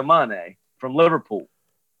Sadio Mane from Liverpool.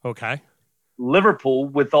 Okay. Liverpool,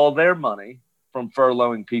 with all their money from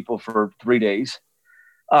furloughing people for 3 days,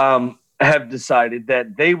 have decided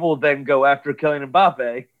that they will then go after Kylian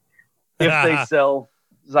Mbappe if they sell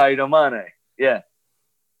Sadio Mane. Yeah.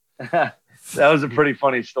 That was a pretty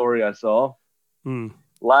funny story I saw.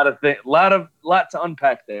 Lot to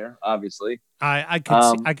unpack there, obviously. I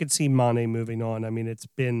could see Mane moving on. I mean, it's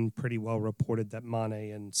been pretty well reported that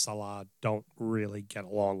Mane and Salah don't really get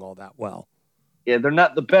along all that well. Yeah, they're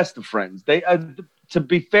not the best of friends. They, to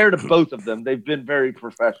be fair to both of them, they've been very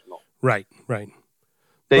professional. Right.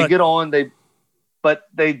 They get on, but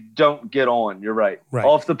they don't get on. You're right.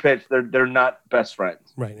 Off the pitch, they're not best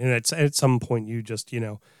friends. Right, and at some point, you just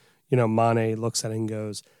Mane looks at it and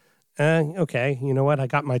goes, okay, you know what? I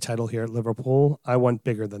got my title here at Liverpool. I want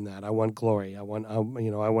bigger than that. I want glory. I want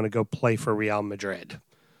to go play for Real Madrid.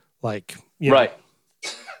 Right.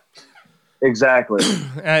 Exactly.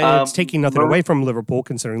 It's taking nothing away from Liverpool,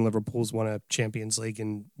 considering Liverpool's won a Champions League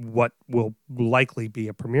and what will likely be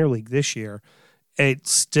a Premier League this year.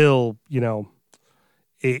 it's still,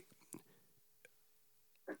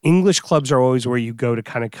 English clubs are always where you go to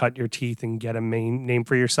kind of cut your teeth and get a main name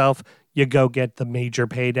for yourself. You go get the major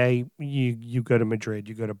payday. You go to Madrid,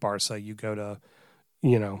 you go to Barca, you go to,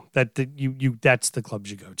 that's the clubs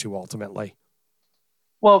you go to ultimately.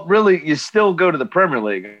 Well, really, you still go to the Premier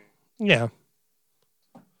League. Yeah.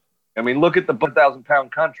 I mean, look at the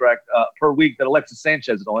 £1,000 contract per week that Alexis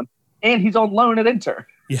Sanchez is on, and he's on loan at Inter.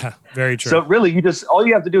 Yeah, very true. So really, all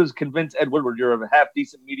you have to do is convince Ed Woodward you're a half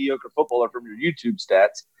decent, mediocre footballer from your YouTube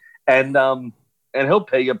stats, and he'll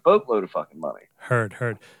pay you a boatload of fucking money. Heard.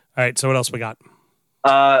 All right, so what else we got?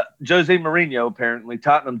 Jose Mourinho, apparently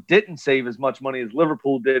Tottenham didn't save as much money as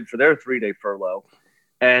Liverpool did for their 3-day furlough,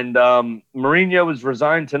 and Mourinho was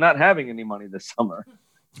resigned to not having any money this summer.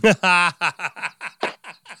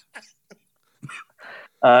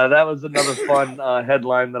 That was another fun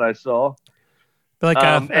headline that I saw. But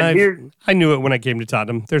I knew it when I came to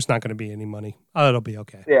Tottenham. There's not going to be any money. Oh, it'll be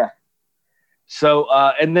okay. Yeah. So,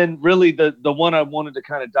 and then really the one I wanted to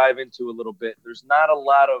kind of dive into a little bit, there's not a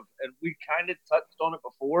lot of, and we kind of touched on it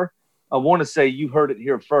before. I want to say you heard it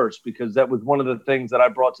here first, because that was one of the things that I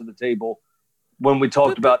brought to the table when we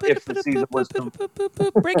talked about if the season was to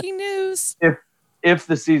breaking news. If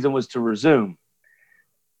the season was to resume.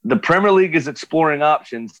 The Premier League is exploring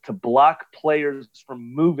options to block players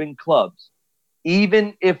from moving clubs,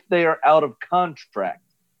 even if they are out of contract,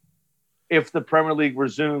 if the Premier League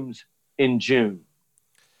resumes in June.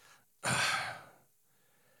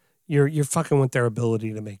 You're fucking with their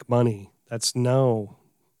ability to make money. That's no.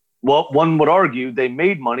 Well, one would argue they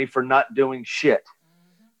made money for not doing shit.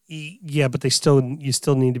 Yeah, but you still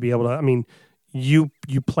need to be able to. I mean, you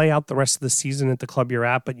play out the rest of the season at the club you're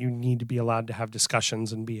at, but you need to be allowed to have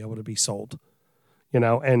discussions and be able to be sold.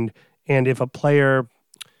 And if a player,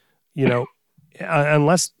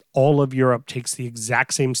 unless all of Europe takes the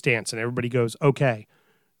exact same stance and everybody goes, okay,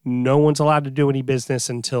 no one's allowed to do any business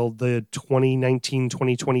until the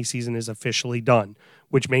 2019-2020 season is officially done,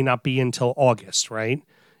 which may not be until August, right?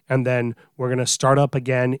 And then we're going to start up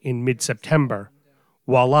again in mid-September.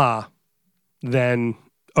 Voila. Then,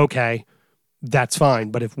 okay, that's fine.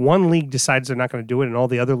 But if one league decides they're not going to do it and all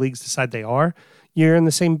the other leagues decide they are, you're in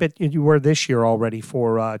the same bit you were this year already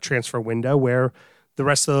for transfer window, where the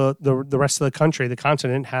rest of the country, the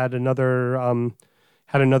continent, had another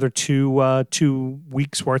 2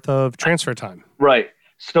 weeks worth of transfer time. Right.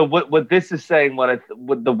 So what this is saying,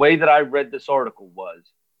 what the way that I read this article was,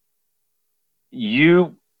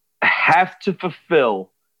 you have to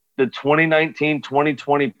fulfill the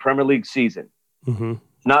 2019-2020 Premier League season. Mm-hmm.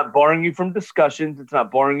 It's not barring you from discussions. It's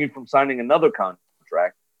not barring you from signing another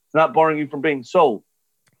contract. It's not barring you from being sold.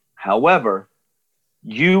 However,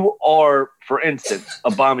 you are, for instance,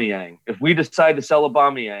 Aubameyang. If we decide to sell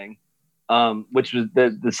Aubameyang, which was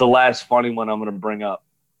this the last funny one I'm going to bring up.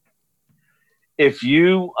 If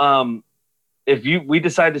we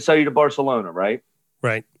decide to sell you to Barcelona, right?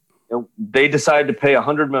 Right. They decide to pay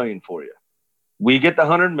 $100 million for you. We get the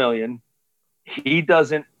 $100 million. He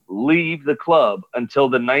doesn't leave the club until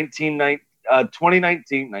the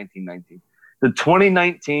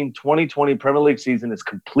 2019-2020 Premier League season is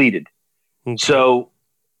completed. Okay. So,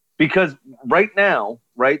 because right now,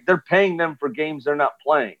 right, they're paying them for games they're not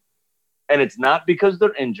playing. And it's not because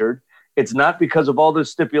they're injured. It's not because of all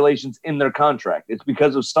those stipulations in their contract. It's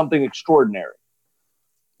because of something extraordinary.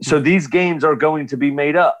 So these games are going to be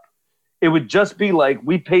made up. It would just be like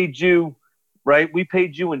we paid you, right? We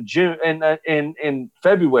paid you in June and in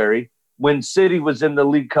February when City was in the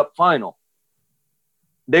League Cup final.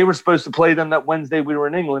 They were supposed to play them that Wednesday. We were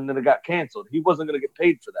in England, and it got canceled. He wasn't going to get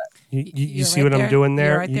paid for that. You see what I'm doing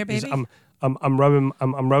there? You're right there, baby. I'm rubbing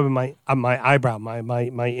my eyebrow,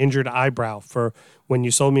 my injured eyebrow for when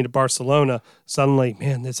you sold me to Barcelona. Suddenly,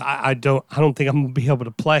 man, I don't think I'm gonna be able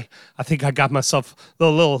to play. I think I got myself a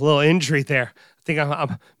little injury there. I think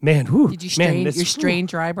I'm man. Whew, Did you strain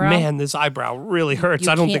your eyebrow? Man, this eyebrow really hurts.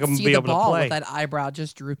 I don't think I'm gonna be able to play. With that eyebrow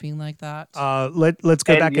just drooping like that. Let's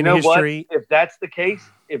go back in history. What? If that's the case,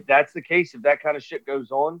 if that kind of shit goes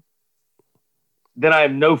on, then I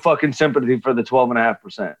have no fucking sympathy for the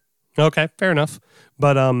 12.5%. Okay, fair enough.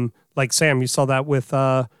 But like Sam, you saw that with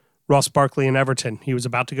Ross Barkley and Everton. He was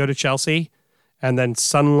about to go to Chelsea, and then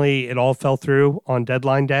suddenly it all fell through on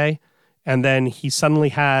deadline day, and then he suddenly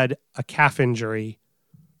had a calf injury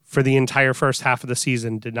for the entire first half of the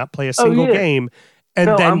season, did not play a single game,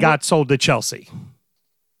 and then got sold to Chelsea.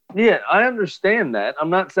 Yeah, I understand that. I'm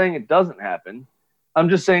not saying it doesn't happen. I'm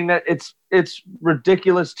just saying that it's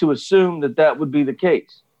ridiculous to assume that would be the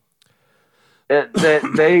case. That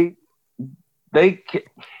they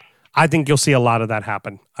I think you'll see a lot of that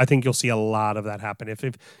happen.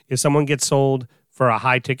 If someone gets sold for a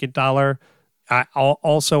high ticket dollar,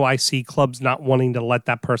 I see clubs not wanting to let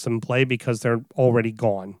that person play because they're already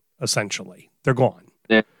gone. Essentially, they're gone.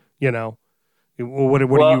 Yeah. You know, what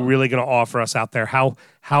are you really going to offer us out there? How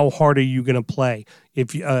hard are you going to play? If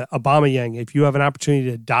Aubameyang, if you have an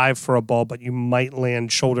opportunity to dive for a ball, but you might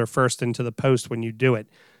land shoulder first into the post when you do it.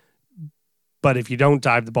 But if you don't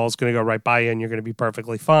dive, the ball's going to go right by you and you're going to be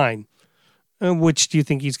perfectly fine. Which do you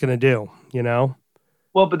think he's going to do, you know?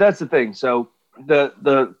 Well, but that's the thing. So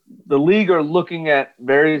the league are looking at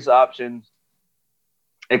various options,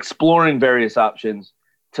 exploring various options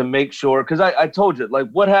to make sure. Because I told you,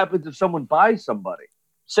 like, what happens if someone buys somebody?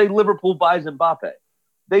 Say Liverpool buys Mbappe.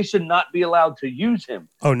 They should not be allowed to use him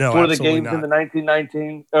for the games in the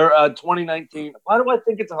 1919 or 2019. Why do I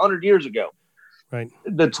think it's 100 years ago? Right.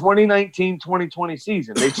 The 2019-2020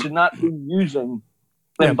 season. They should not be using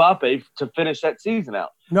Mbappe to finish that season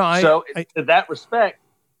out. No, to that respect,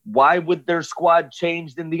 why would their squad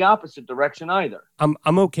change in the opposite direction either? I'm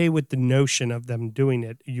okay with the notion of them doing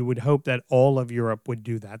it. You would hope that all of Europe would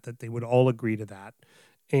do that they would all agree to that.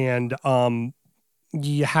 And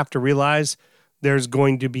you have to realize there's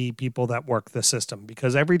going to be people that work the system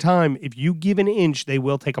because every time, if you give an inch, they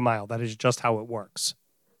will take a mile. That is just how it works.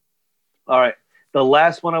 All right. The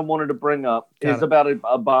last one I wanted to bring up is about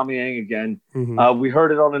Aubameyang again. Mm-hmm. We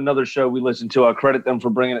heard it on another show we listened to. I credit them for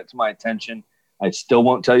bringing it to my attention. I still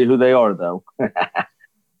won't tell you who they are, though.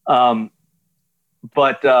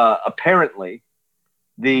 But apparently,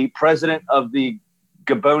 the president of the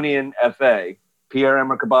Gabonian FA,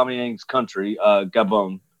 Pierre-Emerick Aubameyang's country,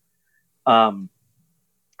 Gabon,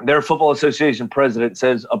 their football association president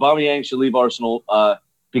says Aubameyang should leave Arsenal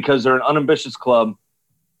because they're an unambitious club,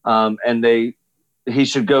 and he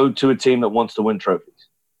should go to a team that wants to win trophies.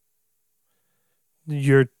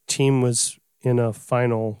 Your team was in a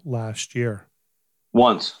final last year.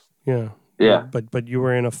 Once. Yeah. Yeah. But you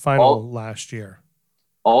were in a final last year.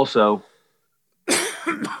 Also,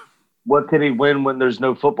 what can he win when there's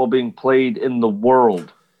no football being played in the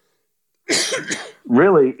world?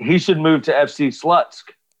 Really, he should move to FC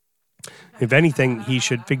Slutsk. If anything, he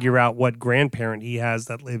should figure out what grandparent he has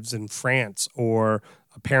that lives in France or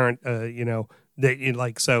a parent, so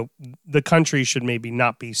the country should maybe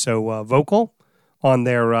not be so vocal on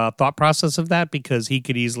their thought process of that because he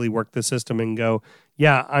could easily work the system and go,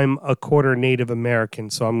 yeah, I'm a quarter Native American,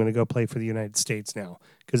 so I'm going to go play for the United States now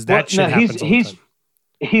because happens all the time.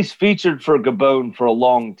 He's featured for Gabon for a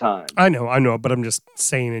long time. I know, but I'm just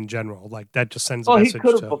saying in general, like that just sends a message. He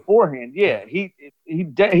could have beforehand. Yeah, he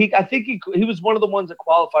I think he was one of the ones that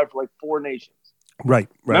qualified for like 4 nations. Right.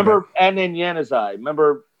 Remember Adnan Januzaj?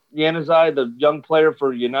 Remember Januzaj, the young player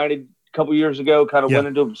for United a couple years ago, kind of went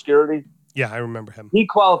into obscurity. Yeah, I remember him. He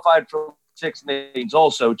qualified for 6 nations.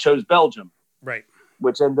 Also chose Belgium. Right.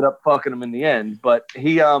 Which ended up fucking him in the end. But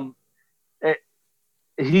he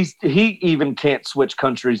even can't switch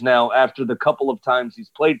countries now after the couple of times he's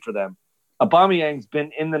played for them. Aubameyang's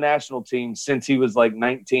been in the national team since he was like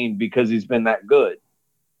 19 because he's been that good.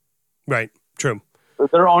 Right. True.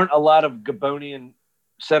 But there aren't a lot of Gabonian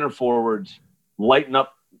center forwards lighting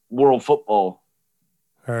up world football.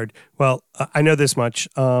 Heard. Well, I know this much.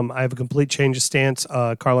 I have a complete change of stance.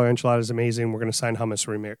 Carlo Ancelotti is amazing. We're going to sign James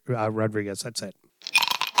Rodriguez. That's it.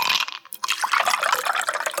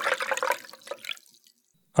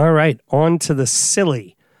 All right, on to the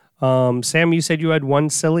silly. Sam, you said you had 1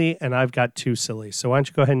 silly, and I've got 2 silly. So why don't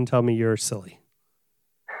you go ahead and tell me your silly?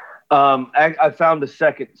 I found a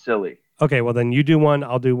second silly. Okay, well then you do one,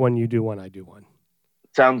 I'll do one, you do one, I do one.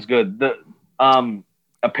 Sounds good.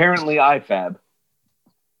 Apparently IFAB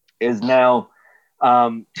is now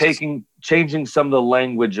changing some of the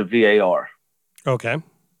language of VAR. Okay.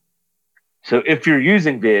 So if you're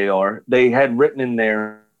using VAR, they had written in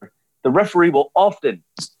there, the referee will often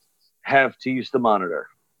have to use the monitor,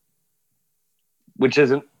 which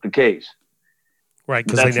isn't the case. Right,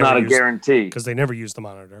 because that's not a guarantee. Because they never use the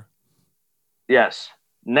monitor. Yes.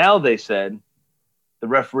 Now they said the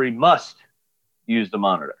referee must use the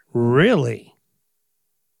monitor. Really?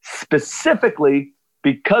 Specifically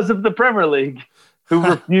because of the Premier League, who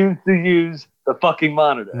refused to use the fucking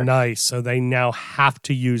monitor. Nice. So they now have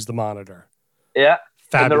to use the monitor. Yeah.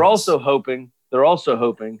 Fabulous. And they're also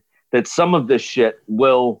hoping that some of this shit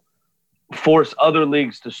will force other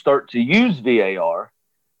leagues to start to use VAR.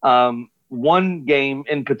 One game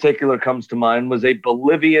in particular comes to mind was a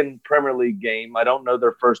Bolivian Premier League game. I don't know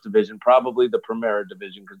their first division, probably the Primera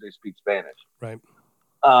division because they speak Spanish. Right.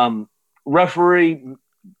 Referee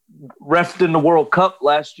refed in the World Cup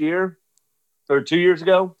last year or 2 years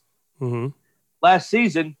ago. Mm-hmm. Last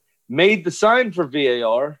season, made the sign for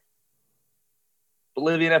VAR.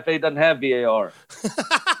 Bolivian FA doesn't have VAR.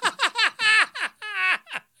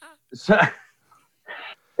 So,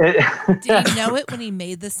 Did he know it when he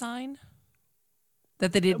made the sign?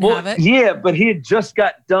 That they didn't have it? Yeah, but he had just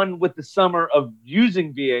got done with the summer of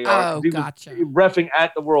using VAR. Oh, he gotcha. was reffing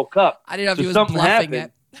at the World Cup. I didn't know if So he was something bluffing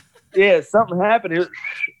happened. it. Yeah, something happened.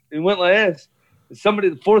 He went like this. Somebody,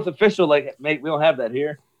 the fourth official, like, mate, we don't have that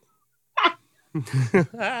here.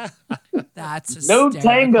 That's No hysterical.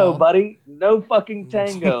 tango, buddy. No fucking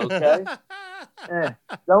tango, okay?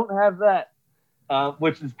 Don't have that,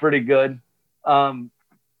 which is pretty good. But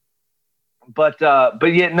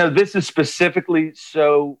yeah, no, this is specifically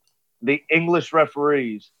so the English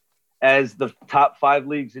referees, as the top 5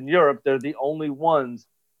 leagues in Europe, they're the only ones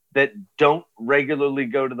that don't regularly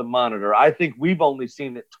go to the monitor. I think we've only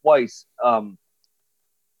seen it twice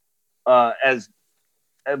as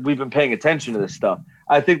we've been paying attention to this stuff.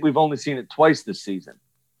 I think we've only seen it twice this season.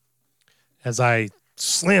 As I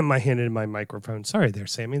slam my hand into my microphone. Sorry there,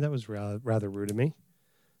 Sammy. That was rather rude of me.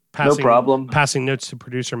 No problem. Passing notes to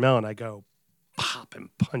producer Mel, and I go pop and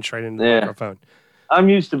punch right into the microphone. I'm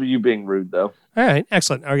used to you being rude, though. All right,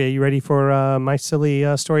 excellent. Okay, you ready for my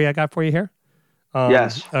silly story I got for you here?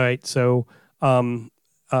 Yes. All right, so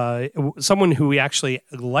someone who we actually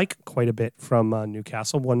like quite a bit from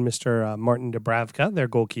Newcastle, one Mr. Martin Dubravka, their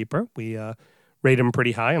goalkeeper. We rate him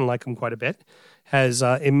pretty high and like him quite a bit, has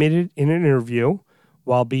admitted in an interview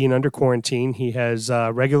while being under quarantine, he has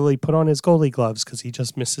regularly put on his goalie gloves because he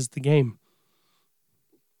just misses the game.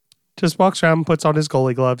 Just walks around, puts on his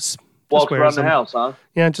goalie gloves. Walks around the house, huh?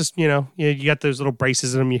 Yeah, just, you got those little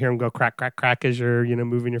braces in them. You hear them go crack, crack, crack as you're,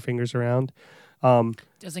 moving your fingers around.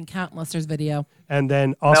 Doesn't count unless there's video. And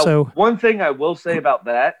then also... Now, one thing I will say about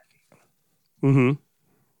that,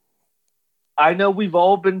 I know we've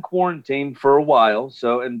all been quarantined for a while,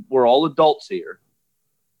 and we're all adults here.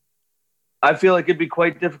 I feel like it'd be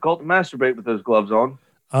quite difficult to masturbate with those gloves on.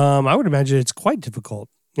 I would imagine it's quite difficult.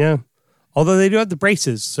 Yeah. Although they do have the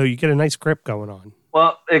braces, so you get a nice grip going on.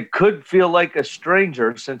 Well, it could feel like a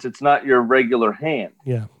stranger since it's not your regular hand.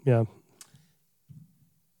 Yeah.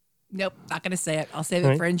 Nope, not going to say it. I'll save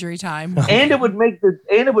it for injury time. And it would make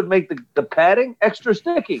the padding extra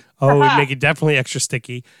sticky. Oh, it would make it definitely extra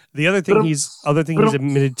sticky. The other thing he's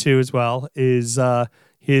admitted to as well is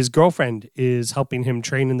his girlfriend is helping him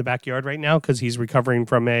train in the backyard right now because he's recovering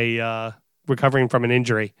from an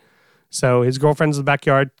injury. So his girlfriend's in the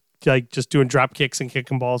backyard, like just doing drop kicks and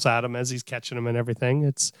kicking balls at him as he's catching them and everything.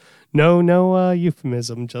 It's no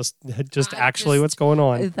euphemism, just actually what's going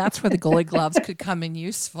on. That's where the goalie gloves could come in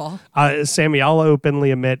useful. Sammy, I'll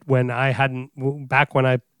openly admit when I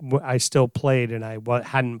still played and I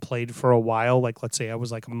hadn't played for a while, like let's say I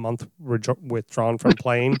was like a month withdrawn from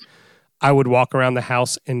playing, I would walk around the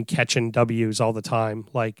house and catching W's all the time.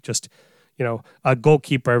 Like just, a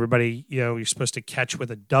goalkeeper, everybody, you're supposed to catch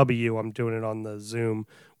with a W. I'm doing it on the Zoom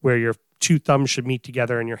where your 2 thumbs should meet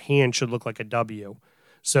together and your hand should look like a W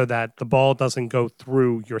so that the ball doesn't go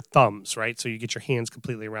through your thumbs, right? So you get your hands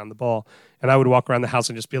completely around the ball. And I would walk around the house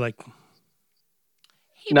and just be like,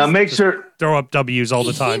 throw up W's all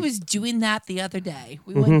the time. He was doing that the other day.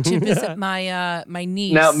 We went to visit my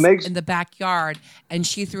niece in the backyard, and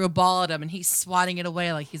she threw a ball at him, and he's swatting it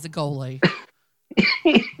away like he's a goalie.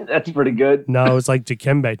 That's pretty good. No, it's like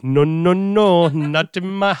Dikembe. No, not in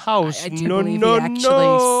my house. I do believe he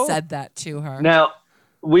actually said that to her. Now,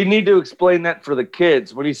 we need to explain that for the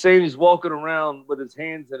kids. When he's saying he's walking around with his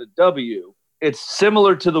hands in a W, it's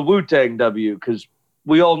similar to the Wu-Tang W because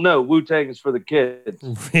we all know Wu-Tang is for the kids.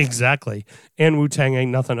 Exactly. And Wu-Tang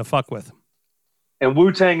ain't nothing to fuck with. And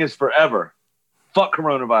Wu-Tang is forever. Fuck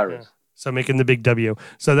coronavirus. Yeah. So making the big W.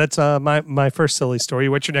 So that's my first silly story.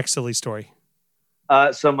 What's your next silly story?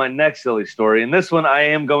 So my next silly story, and this one I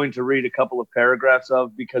am going to read a couple of paragraphs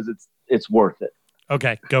of because it's worth it.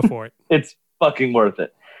 Okay, go for it. It's fucking worth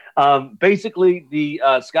it. Basically, the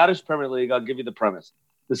Scottish Premier League, I'll give you the premise.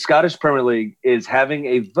 The Scottish Premier League is having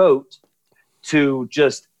a vote to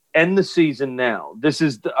just end the season now. This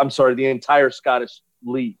is, the entire Scottish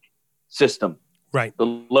League system. Right. The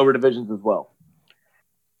lower divisions as well.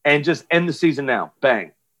 And just end the season now.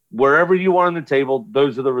 Bang. Wherever you are on the table,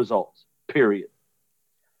 those are the results. Period.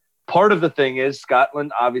 Part of the thing is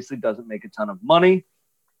Scotland obviously doesn't make a ton of money.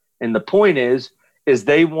 And the point is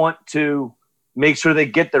they want to make sure they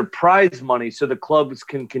get their prize money so the clubs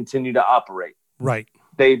can continue to operate. Right.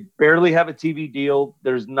 They barely have a TV deal.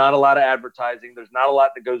 There's not a lot of advertising. There's not a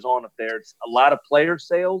lot that goes on up there. It's a lot of player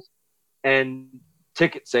sales and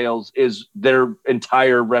ticket sales is their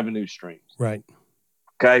entire revenue streams. Right.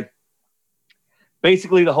 Okay.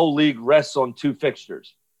 Basically, the whole league rests on 2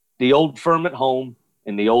 fixtures. the Old Firm at home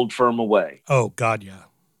and the Old Firm away. Oh, God, yeah.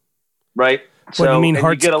 Right? What, you mean and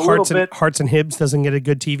Hearts, you get a little bit, Hearts and Hibs doesn't get a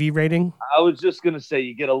good TV rating? I was just going to say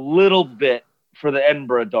you get a little bit for the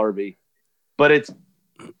Edinburgh Derby, but it's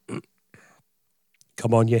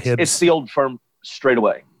Come on, you Hibs. It's the Old Firm straight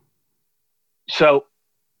away. So,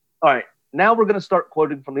 all right, now we're going to start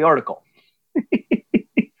quoting from the article.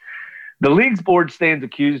 The league's board stands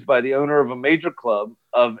accused by the owner of a major club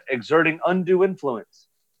of exerting undue influence.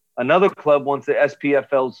 Another club wants the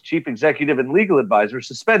SPFL's chief executive and legal advisor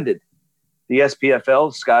suspended. The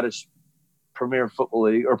SPFL, Scottish Premier Football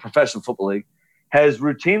League or Professional Football League, has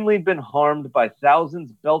routinely been harmed by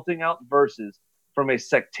thousands belting out verses from a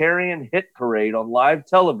sectarian hit parade on live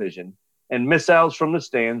television and missiles from the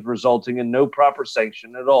stands, resulting in no proper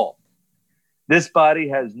sanction at all. This body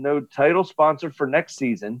has no title sponsor for next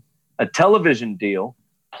season, a television deal,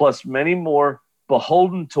 plus many more,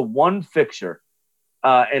 beholden to one fixture,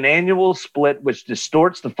 an annual split which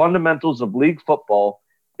distorts the fundamentals of league football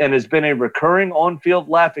and has been a recurring on-field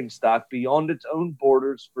laughingstock beyond its own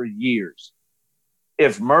borders for years.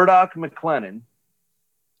 If Murdoch McLennan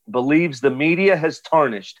believes the media has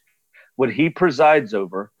tarnished what he presides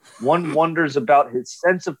over, one wonders about his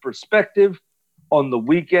sense of perspective. On the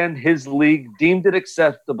weekend, his league deemed it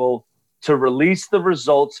acceptable to release the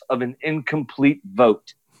results of an incomplete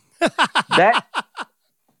vote.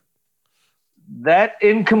 That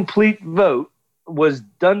incomplete vote was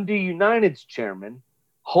Dundee United's chairman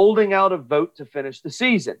holding out a vote to finish the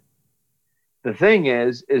season. The thing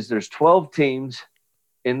is there's 12 teams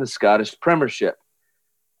in the Scottish Premiership.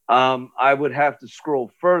 I would have to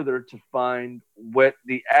scroll further to find what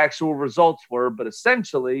the actual results were, but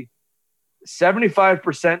essentially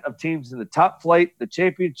 75% of teams in the top flight, the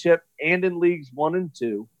championship, and in leagues 1 and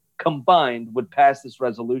 2 combined would pass this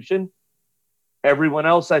resolution. Everyone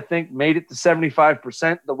else, I think, made it to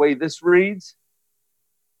 75%. The way this reads,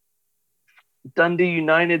 Dundee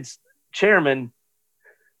United's chairman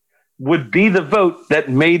would be the vote that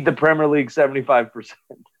made the Premier League 75%.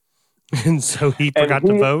 And so he forgot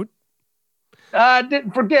to vote? I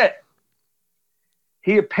didn't forget.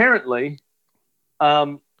 He apparently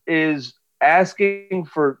is asking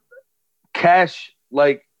for cash,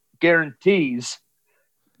 like guarantees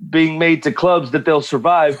being made to clubs that they'll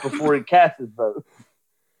survive before he casts his vote.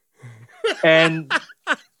 And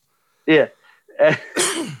yeah.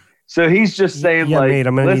 So he's just saying, yeah, like, mate,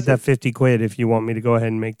 I'm going to need that 50 quid if you want me to go ahead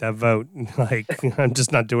and make that vote. Like, I'm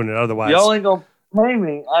just not doing it otherwise. Y'all ain't going to pay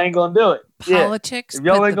me. I ain't going to do it. Politics, If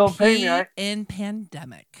y'all put ain't the gonna pay P me, in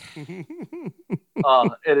pandemic.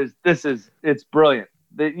 It's brilliant.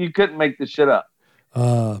 You couldn't make this shit up.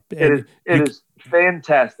 It is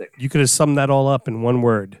fantastic. You could have summed that all up in one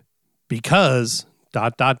word. Because ...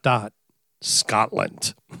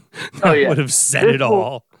 Scotland. Oh, yeah. Would have said it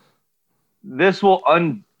all. This will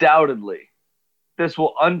undoubtedly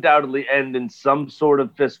end in some sort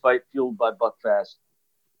of fistfight fueled by Buckfast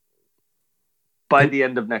by the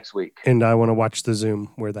end of next week. And I want to watch the Zoom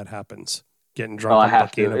where that happens. Getting drunk. I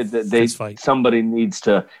have to. Fist fight. Somebody needs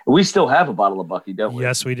to. We still have a bottle of Bucky, don't we?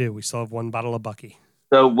 Yes, we do. We still have one bottle of Bucky.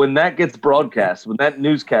 So when that gets broadcast, when that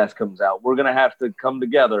newscast comes out, we're going to have to come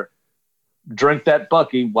together, drink that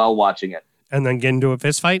Bucky while watching it. And then get into a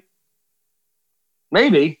fist fight?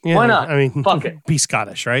 Maybe. Yeah, Why not? I mean, fuck it. Be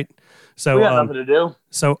Scottish, right? So we got nothing to do.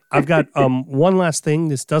 So I've got one last thing.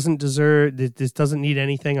 This doesn't need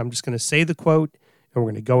anything. I'm just going to say the quote, and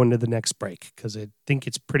we're going to go into the next break because I think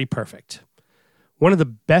it's pretty perfect. One of the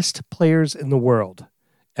best players in the world,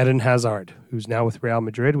 Eden Hazard, who's now with Real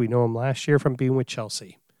Madrid. We know him last year from being with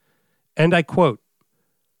Chelsea. And I quote,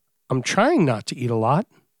 "I'm trying not to eat a lot.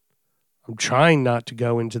 I'm trying not to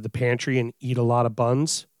go into the pantry and eat a lot of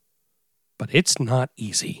buns, but it's not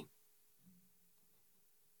easy."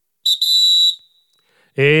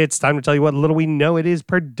 It's time to tell you what little we know. It is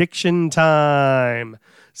prediction time.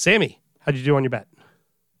 Sammy, how'd you do on your bet?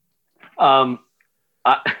 Can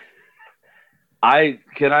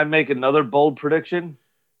I make another bold prediction?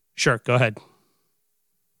 Sure, go ahead.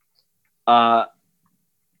 I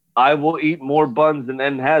will eat more buns than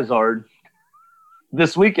Eden Hazard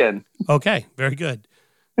this weekend. Okay, very good.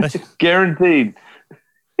 Guaranteed.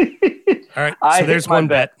 All right, so there's one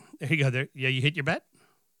bet. There you go. There, yeah, you hit your bet?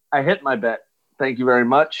 I hit my bet. Thank you very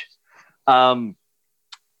much. FC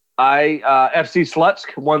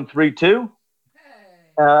Slutsk won 3-2.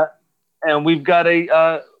 And we've got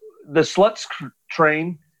the Slutsk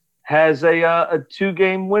train has a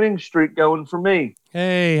 2-game winning streak going for me.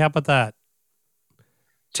 Hey, how about that?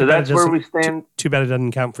 So that's where we stand. Too bad it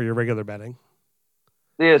doesn't count for your regular betting.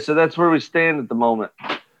 Yeah, so that's where we stand at the moment.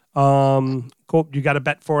 Cool. You got a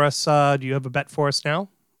bet for us? Do you have a bet for us now?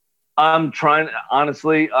 I'm trying.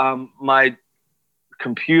 Honestly, my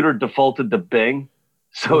computer defaulted to Bing,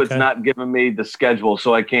 so it's not giving me the schedule,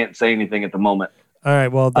 so I can't say anything at the moment. All right.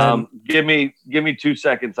 Well, then give me 2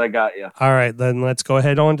 seconds. I got you. All right, then let's go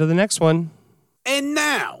ahead on to the next one. And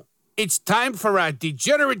now it's time for our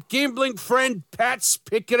degenerate gambling friend Pat's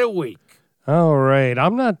Pick of the Week. All right.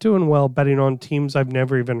 I'm not doing well betting on teams I've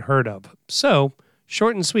never even heard of. So,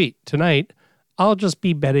 short and sweet. Tonight, I'll just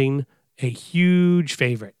be betting a huge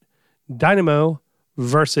favorite. Dynamo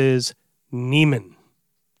versus Neiman.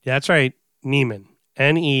 Yeah, that's right. Neiman.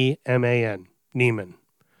 Neman. Neiman.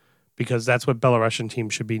 Because that's what Belarusian team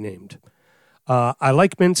should be named. I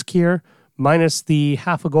like Minsk here, minus the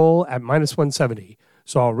half a goal at minus 170.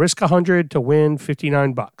 So I'll risk 100 to win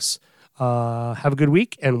 $59. Have a good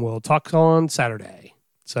week, and we'll talk on Saturday.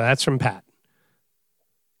 So that's from Pat.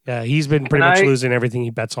 Yeah, he's been pretty much losing everything he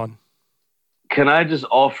bets on. Can I just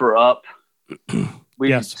offer up?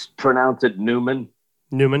 We pronounce it Newman.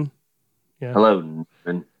 Newman. Yeah. Hello,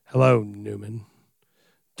 Newman. Hello, Newman.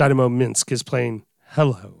 Dynamo Minsk is playing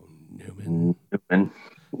Hello, Newman. Newman.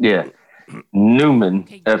 Yeah. Newman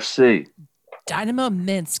FC. Dynamo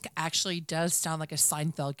Minsk actually does sound like a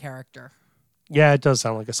Seinfeld character. Yeah, it does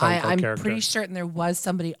sound like a Seinfeld character. I'm pretty certain there was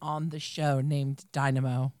somebody on the show named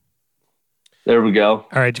Dynamo. There we go.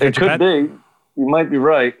 All right. It could be. You might be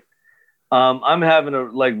right. I'm having to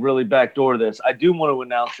really backdoor this. I do want to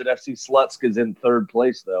announce that FC Slutsk is in third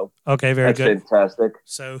place, though. Okay, very good. That's fantastic.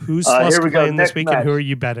 So who's Slutsk playing this week, and who are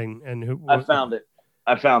you betting? And who? I found it.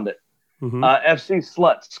 Mm-hmm. FC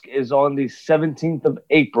Slutsk is on the 17th of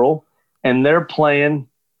April, and they're playing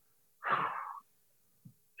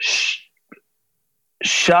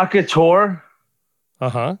Shakhtar.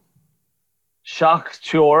 Uh-huh.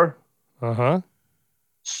 Shakhtar. Uh-huh.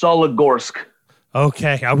 Sologorsk.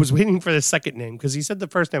 Okay, I was waiting for the second name because he said the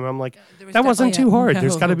first name. I'm like, that wasn't too hard.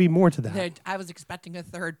 There's got to be more to that. I was expecting a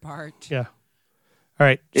third part. Yeah. All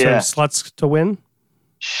right. So Slutsk to win?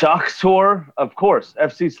 Shakhtar, of course.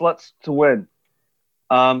 FC Slutsk to win.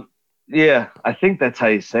 Yeah, I think that's how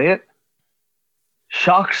you say it.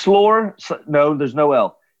 Shakhtar. No, there's no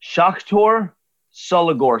L. Shakhtar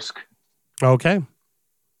Sologorsk. Okay.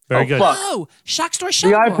 Very good. Fuck. Oh, Shakhtar Sologorsk.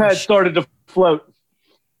 The iPad started to float.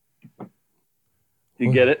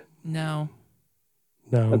 You get it? No.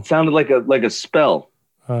 It sounded like a spell.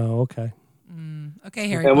 Oh, okay. Okay,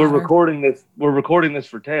 Harry and Potter. We're recording this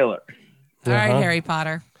for Taylor. All right, Harry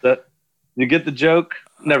Potter. You get the joke?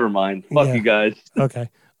 Never mind. Fuck you guys. Okay.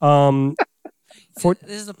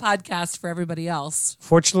 This is a podcast for everybody else.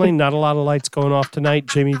 Fortunately, not a lot of lights going off tonight.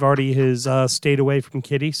 Jamie Vardy has stayed away from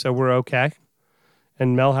Kitty, so we're okay.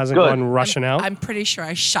 And Mel hasn't gone rushing out. I'm pretty sure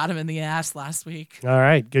I shot him in the ass last week. All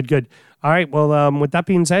right. Good. All right. Well, with that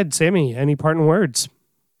being said, Sammy, any parting words?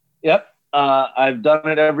 Yep. I've done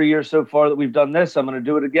it every year so far that we've done this. I'm going to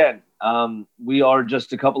do it again. We are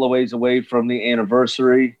just a couple of ways away from the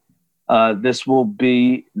anniversary. This will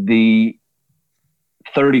be the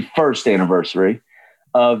 31st anniversary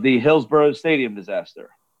of the Hillsborough Stadium disaster,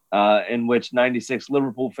 in which 96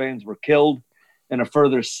 Liverpool fans were killed and a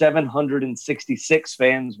further 766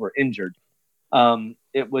 fans were injured.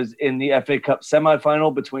 It was in the FA Cup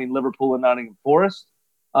semifinal between Liverpool and Nottingham Forest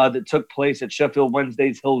that took place at Sheffield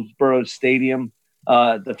Wednesday's Hillsborough Stadium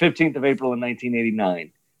the 15th of April in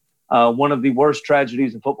 1989. One of the worst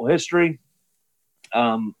tragedies in football history,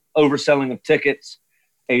 overselling of tickets,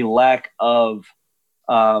 a lack of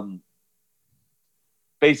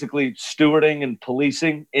basically stewarding and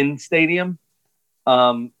policing in stadium,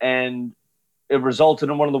 and it resulted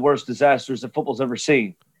in one of the worst disasters that football's ever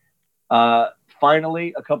seen.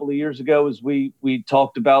 Finally, a couple of years ago, as we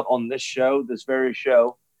talked about on this very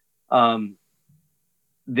show,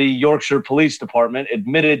 the Yorkshire Police Department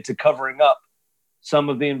admitted to covering up some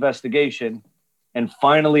of the investigation and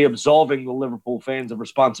finally absolving the Liverpool fans of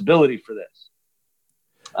responsibility for this.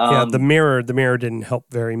 The Mirror didn't help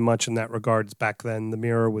very much in that regards back then. The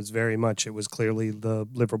Mirror was very much, it was clearly the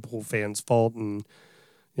Liverpool fans' fault, and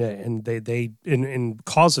they in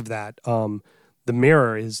cause of that, the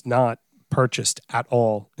Mirror is not purchased at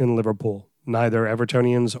all in Liverpool. Neither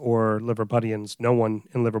Evertonians or Liverpudlians. No one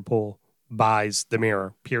in Liverpool buys the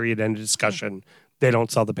Mirror. Period. End of discussion. They don't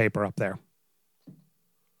sell the paper up there.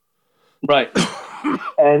 Right.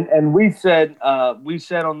 And we said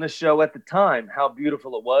on this show at the time how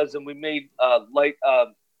beautiful it was, and we made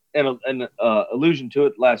an allusion to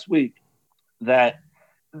it last week that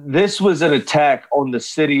this was an attack on the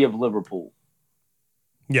city of Liverpool.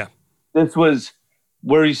 Yeah. This was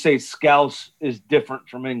where you say Scouse is different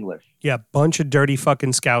from English. Yeah, bunch of dirty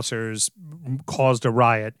fucking Scousers caused a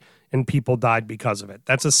riot and people died because of it.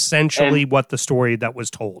 That's essentially what the story that was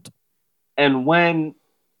told. And when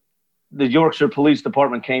the Yorkshire Police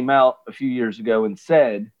Department came out a few years ago and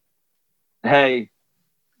said, hey,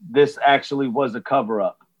 this actually was a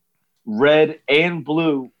cover-up, red and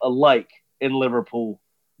blue alike in Liverpool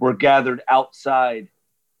were gathered outside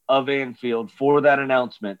of Anfield for that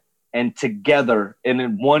announcement, and together and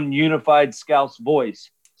in one unified Scouse voice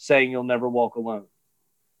saying you'll never walk alone.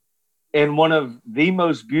 And one of the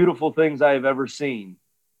most beautiful things I have ever seen,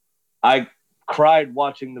 I cried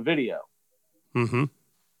watching the video. Mm-hmm.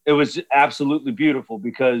 It was absolutely beautiful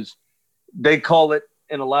because they call it,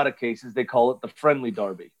 in a lot of cases, they call it the friendly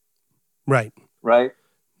derby. Right. Right?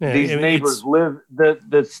 Yeah, These neighbors live, the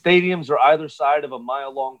stadiums are either side of a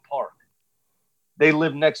mile-long park. They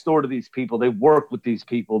live next door to these people. They work with these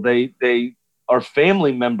people. They are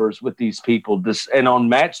family members with these people. And on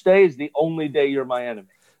match day is the only day you're my enemy.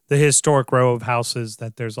 The historic row of houses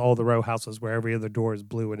that there's all the row houses where every other door is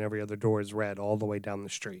blue and every other door is red all the way down the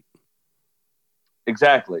street.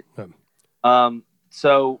 Exactly.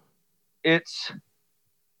 So it's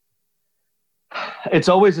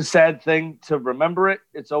always a sad thing to remember it.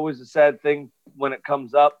 It's always a sad thing when it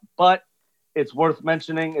comes up, but it's worth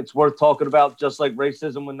mentioning. It's worth talking about, just like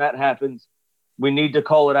racism. When that happens, we need to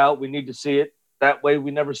call it out. We need to see it. That way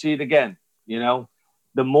we never see it again. You know,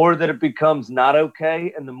 the more that it becomes not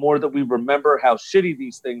okay and the more that we remember how shitty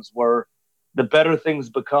these things were, the better things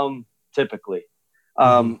become typically.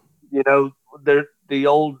 You know, the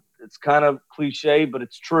old, it's kind of cliche, but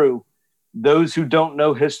it's true. Those who don't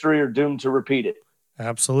know history are doomed to repeat it.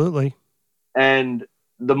 Absolutely. And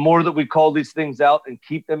the more that we call these things out and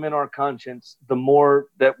keep them in our conscience, the more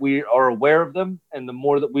that we are aware of them and the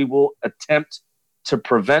more that we will attempt to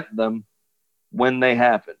prevent them when they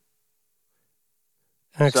happen.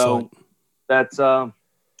 Excellent. So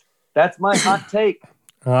that's my hot take.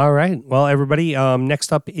 All right. Well, everybody,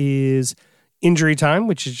 next up is Injury Time,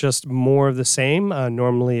 which is just more of the same.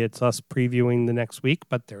 Normally it's us previewing the next week,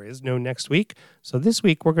 but there is no next week. So this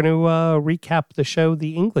week we're going to recap the show,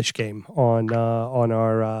 The English Game, on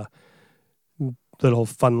our little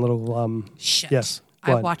fun little... Shit. Yes.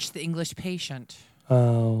 I What? watched The English Patient.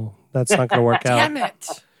 Oh, that's not going to work out. Damn it.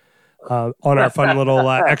 On our fun little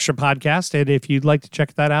extra podcast. And if you'd like to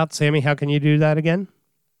check that out, Sammy, how can you do that again?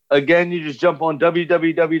 Again, you just jump on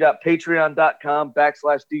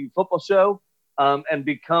www.patreon.com/DU Football Show and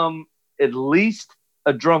become at least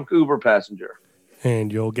a drunk Uber passenger.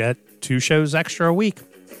 And you'll get 2 shows extra a week.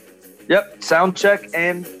 Yep, sound check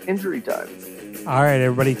and injury time. All right,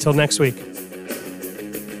 everybody. Till next week.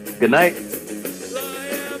 Good night.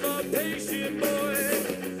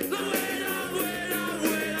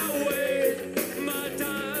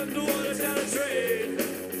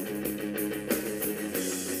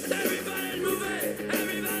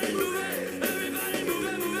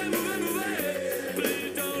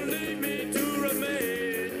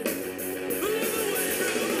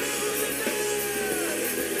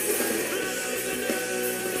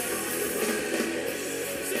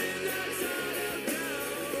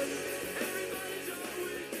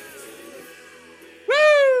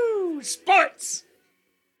 Sports